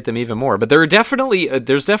reevaluate them even more. But there's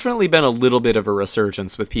definitely been a little bit of a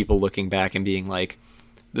resurgence with people looking back and being like,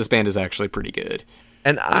 this band is actually pretty good.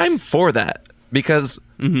 And I'm for that, because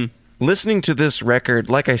listening to this record,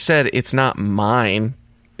 like I said, it's not mine.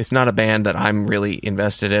 It's not a band that I'm really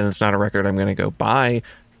invested in. It's not a record I'm going to go buy.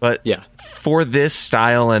 But for this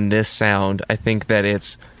style and this sound, I think that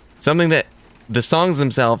it's something that the songs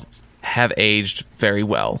themselves have aged very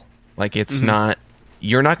well. Like, it's not,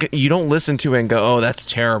 you don't listen to it and go, oh, that's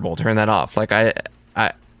terrible, turn that off. Like, I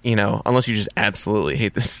you know, unless you just absolutely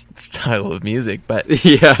hate this style of music. But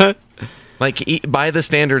yeah, like, by the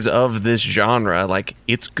standards of this genre, like,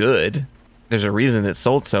 it's good. There's a reason it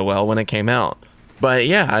sold so well when it came out. But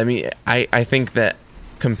yeah, I mean, I think that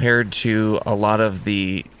compared to a lot of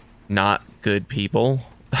the not good people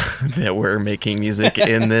that were making music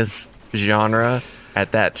in this genre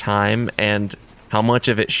at that time, and how much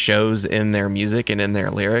of it shows in their music and in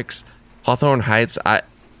their lyrics, Hawthorne Heights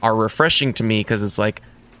are refreshing to me, because it's like,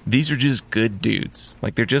 these are just good dudes.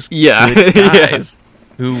 Like, they're just good guys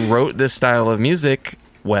who wrote this style of music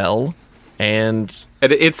well. And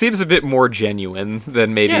it seems a bit more genuine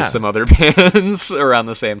than maybe some other bands around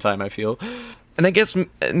the same time, I feel. And I guess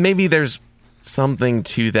maybe there's something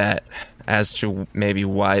to that as to maybe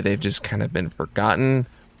why they've just kind of been forgotten,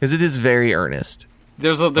 because it is very earnest.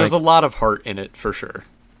 There's a lot of heart in it, for sure.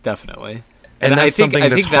 Definitely. And that's something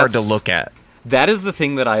that's hard to look at. That is the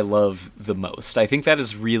thing that I love the most. I think that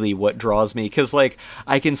is really what draws me, because, like,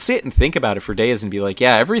 I can sit and think about it for days and be like,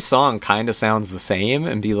 yeah, every song kind of sounds the same,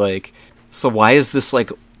 and be like, so why is this,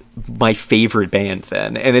 like, my favorite band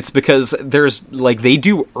then? And it's because there's, like, they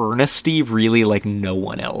do earnesty really like no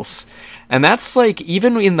one else. And that's, like,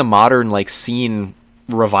 even in the modern, like, scene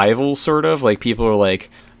revival, sort of, like, people are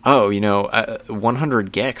like, oh, you know,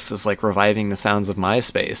 100 gecs is, like, reviving the sounds of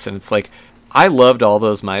MySpace. And it's like, I loved all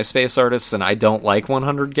those MySpace artists, and I don't like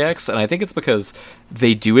 100 gecs. And I think it's because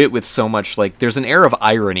they do it with so much, like, there's an air of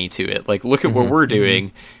irony to it. Like, look at what we're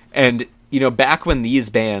doing. And back when these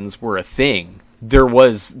bands were a thing, there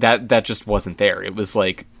was that just wasn't there. It was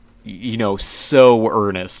like, so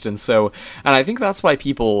earnest. And I think that's why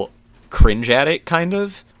people cringe at it, kind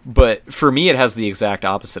of. But for me, it has the exact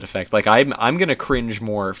opposite effect. Like, I'm going to cringe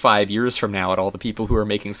more 5 years from now at all the people who are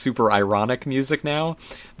making super ironic music now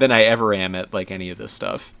than I ever am at, like, any of this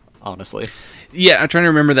stuff, honestly. Yeah, I'm trying to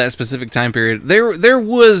remember that specific time period. There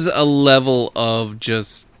was a level of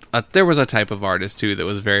just... there was a type of artist, too, that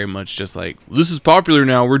was very much just like, this is popular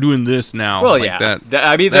now, we're doing this now. Well, like yeah.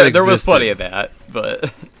 That there was plenty of that,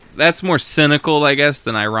 but... That's more cynical, I guess,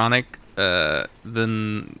 than ironic. But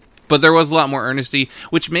there was a lot more earnesty,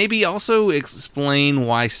 which maybe also explain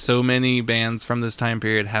why so many bands from this time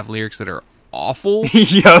period have lyrics that are awful.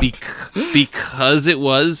 Yep. Because it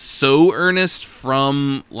was so earnest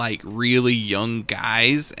from, like, really young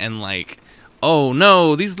guys, and, like, oh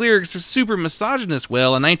no, these lyrics are super misogynist.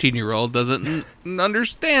 Well, a 19-year-old doesn't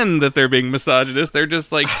understand that they're being misogynist. They're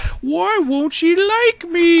just like, why won't she like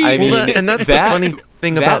me? I mean, and that's the funny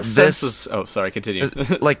thing about this. Oh, sorry, continue.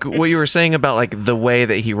 Like what you were saying about like the way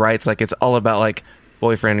that he writes, like it's all about like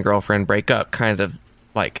boyfriend, girlfriend, breakup, kind of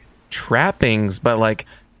like trappings, but like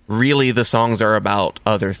really the songs are about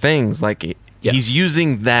other things. Like he's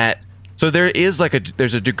using that. So there is like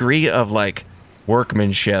there's a degree of like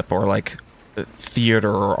workmanship or like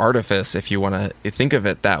theater or artifice, if you want to think of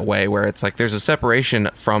it that way, where it's like there's a separation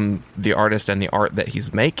from the artist and the art that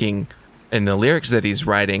he's making and the lyrics that he's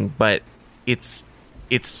writing, but it's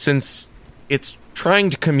trying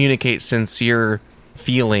to communicate sincere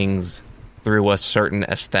feelings through a certain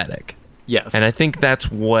aesthetic. Yes. And I think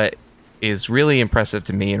that's what is really impressive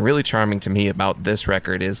to me and really charming to me about this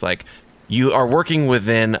record is like you are working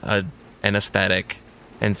within an aesthetic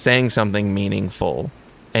and saying something meaningful.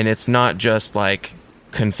 And it's not just like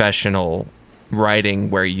confessional writing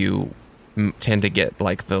where you tend to get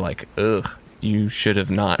like the like, ugh, you should have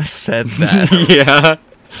not said that. Yeah.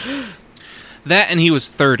 That and he was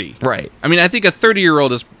 30. Right. I mean, I think a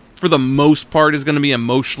 30-year-old is, for the most part, is going to be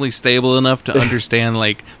emotionally stable enough to understand,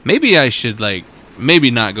 like, maybe I should, like,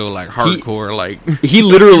 maybe not go, like, hardcore, He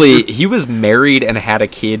literally, he was married and had a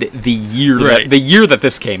kid the year that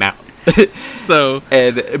this came out. So,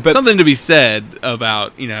 but something to be said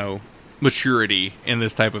about, maturity in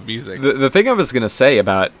this type of music. The thing I was going to say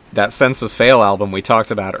about that Senses Fail album we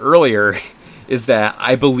talked about earlier is that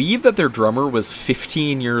I believe that their drummer was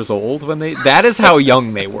 15 years old when that is how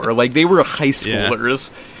young they were. Like, they were high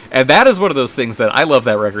schoolers. Yeah. And that is one of those things that I love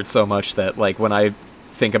that record so much that, like, when I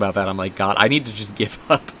think about that, I'm like, God, I need to just give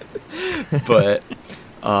up. But,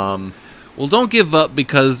 well, don't give up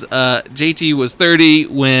because JT was 30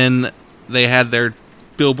 when they had their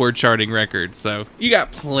Billboard charting record, so you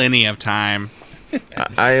got plenty of time.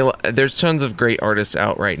 There's tons of great artists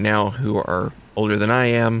out right now who are older than I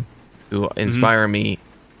am, who inspire me,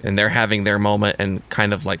 and they're having their moment and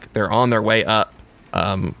kind of like they're on their way up.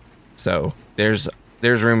 So there's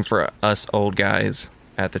room for us old guys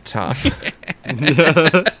at the top.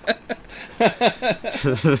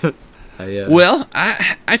 Well,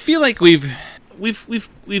 I feel like we've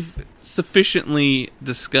sufficiently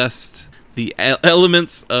discussed the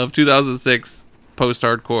elements of 2006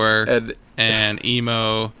 post-hardcore and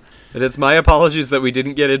emo. And it's my apologies that we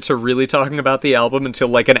didn't get into really talking about the album until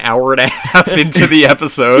like an hour and a half into the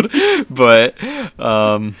episode. But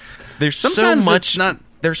there's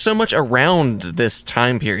so much around this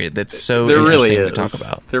time period that's so there interesting really to talk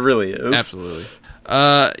about. There really is. Absolutely.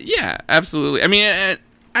 Yeah, absolutely. I mean,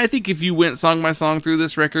 I think if you went song by song through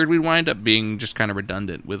this record, we'd wind up being just kind of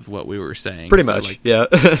redundant with what we were saying. Pretty much, like, yeah.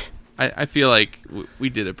 I feel like we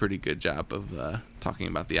did a pretty good job of talking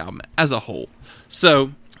about the album as a whole.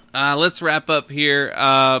 So let's wrap up here.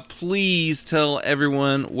 Please tell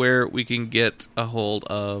everyone where we can get a hold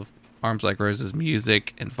of Arms Like Roses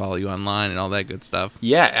music and follow you online and all that good stuff.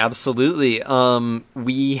 Yeah, absolutely.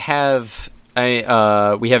 We have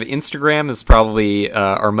Instagram is probably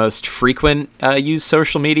our most frequent used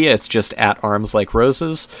social media. It's just at Arms Like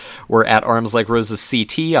Roses. We're at Arms Like Roses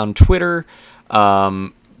CT on Twitter.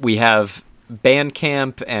 We have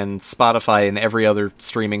Bandcamp and Spotify and every other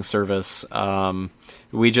streaming service.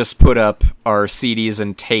 We just put up our CDs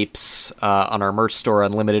and tapes on our merch store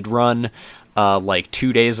Unlimited Run like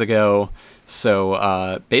 2 days ago.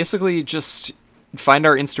 So basically just find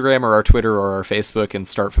our Instagram or our Twitter or our Facebook and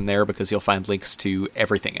start from there because you'll find links to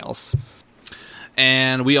everything else.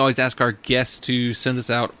 And we always ask our guests to send us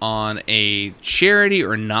out on a charity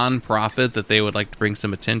or nonprofit that they would like to bring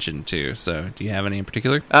some attention to. So do you have any in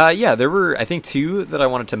particular? Yeah, there were, I think, two that I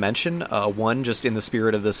wanted to mention. One, just in the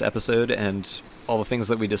spirit of this episode and all the things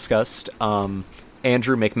that we discussed.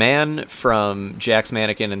 Andrew McMahon from Jack's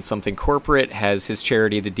Mannequin and Something Corporate has his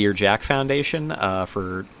charity, the Dear Jack Foundation,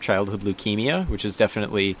 for childhood leukemia, which is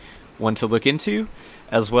definitely one to look into.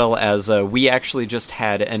 As well as we actually just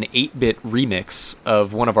had an 8-bit remix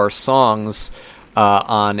of one of our songs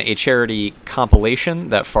on a charity compilation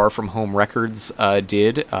that Far From Home Records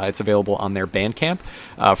did. It's available on their Bandcamp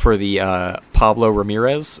for the Pablo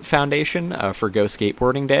Ramirez Foundation for Go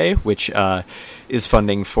Skateboarding Day, which is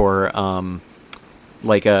funding for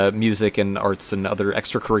music and arts and other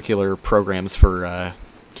extracurricular programs for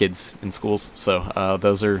kids in schools. So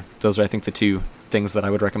those are I think the two things that I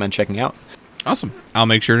would recommend checking out. Awesome. I'll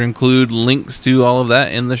make sure to include links to all of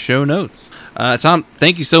that in the show notes. Tom,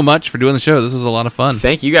 thank you so much for doing the show. This was a lot of fun.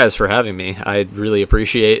 Thank you guys for having me. I really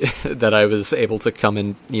appreciate that I was able to come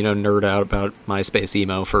and, nerd out about MySpace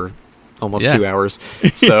emo for almost 2 hours.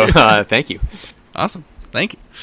 So thank you. Awesome. Thank you.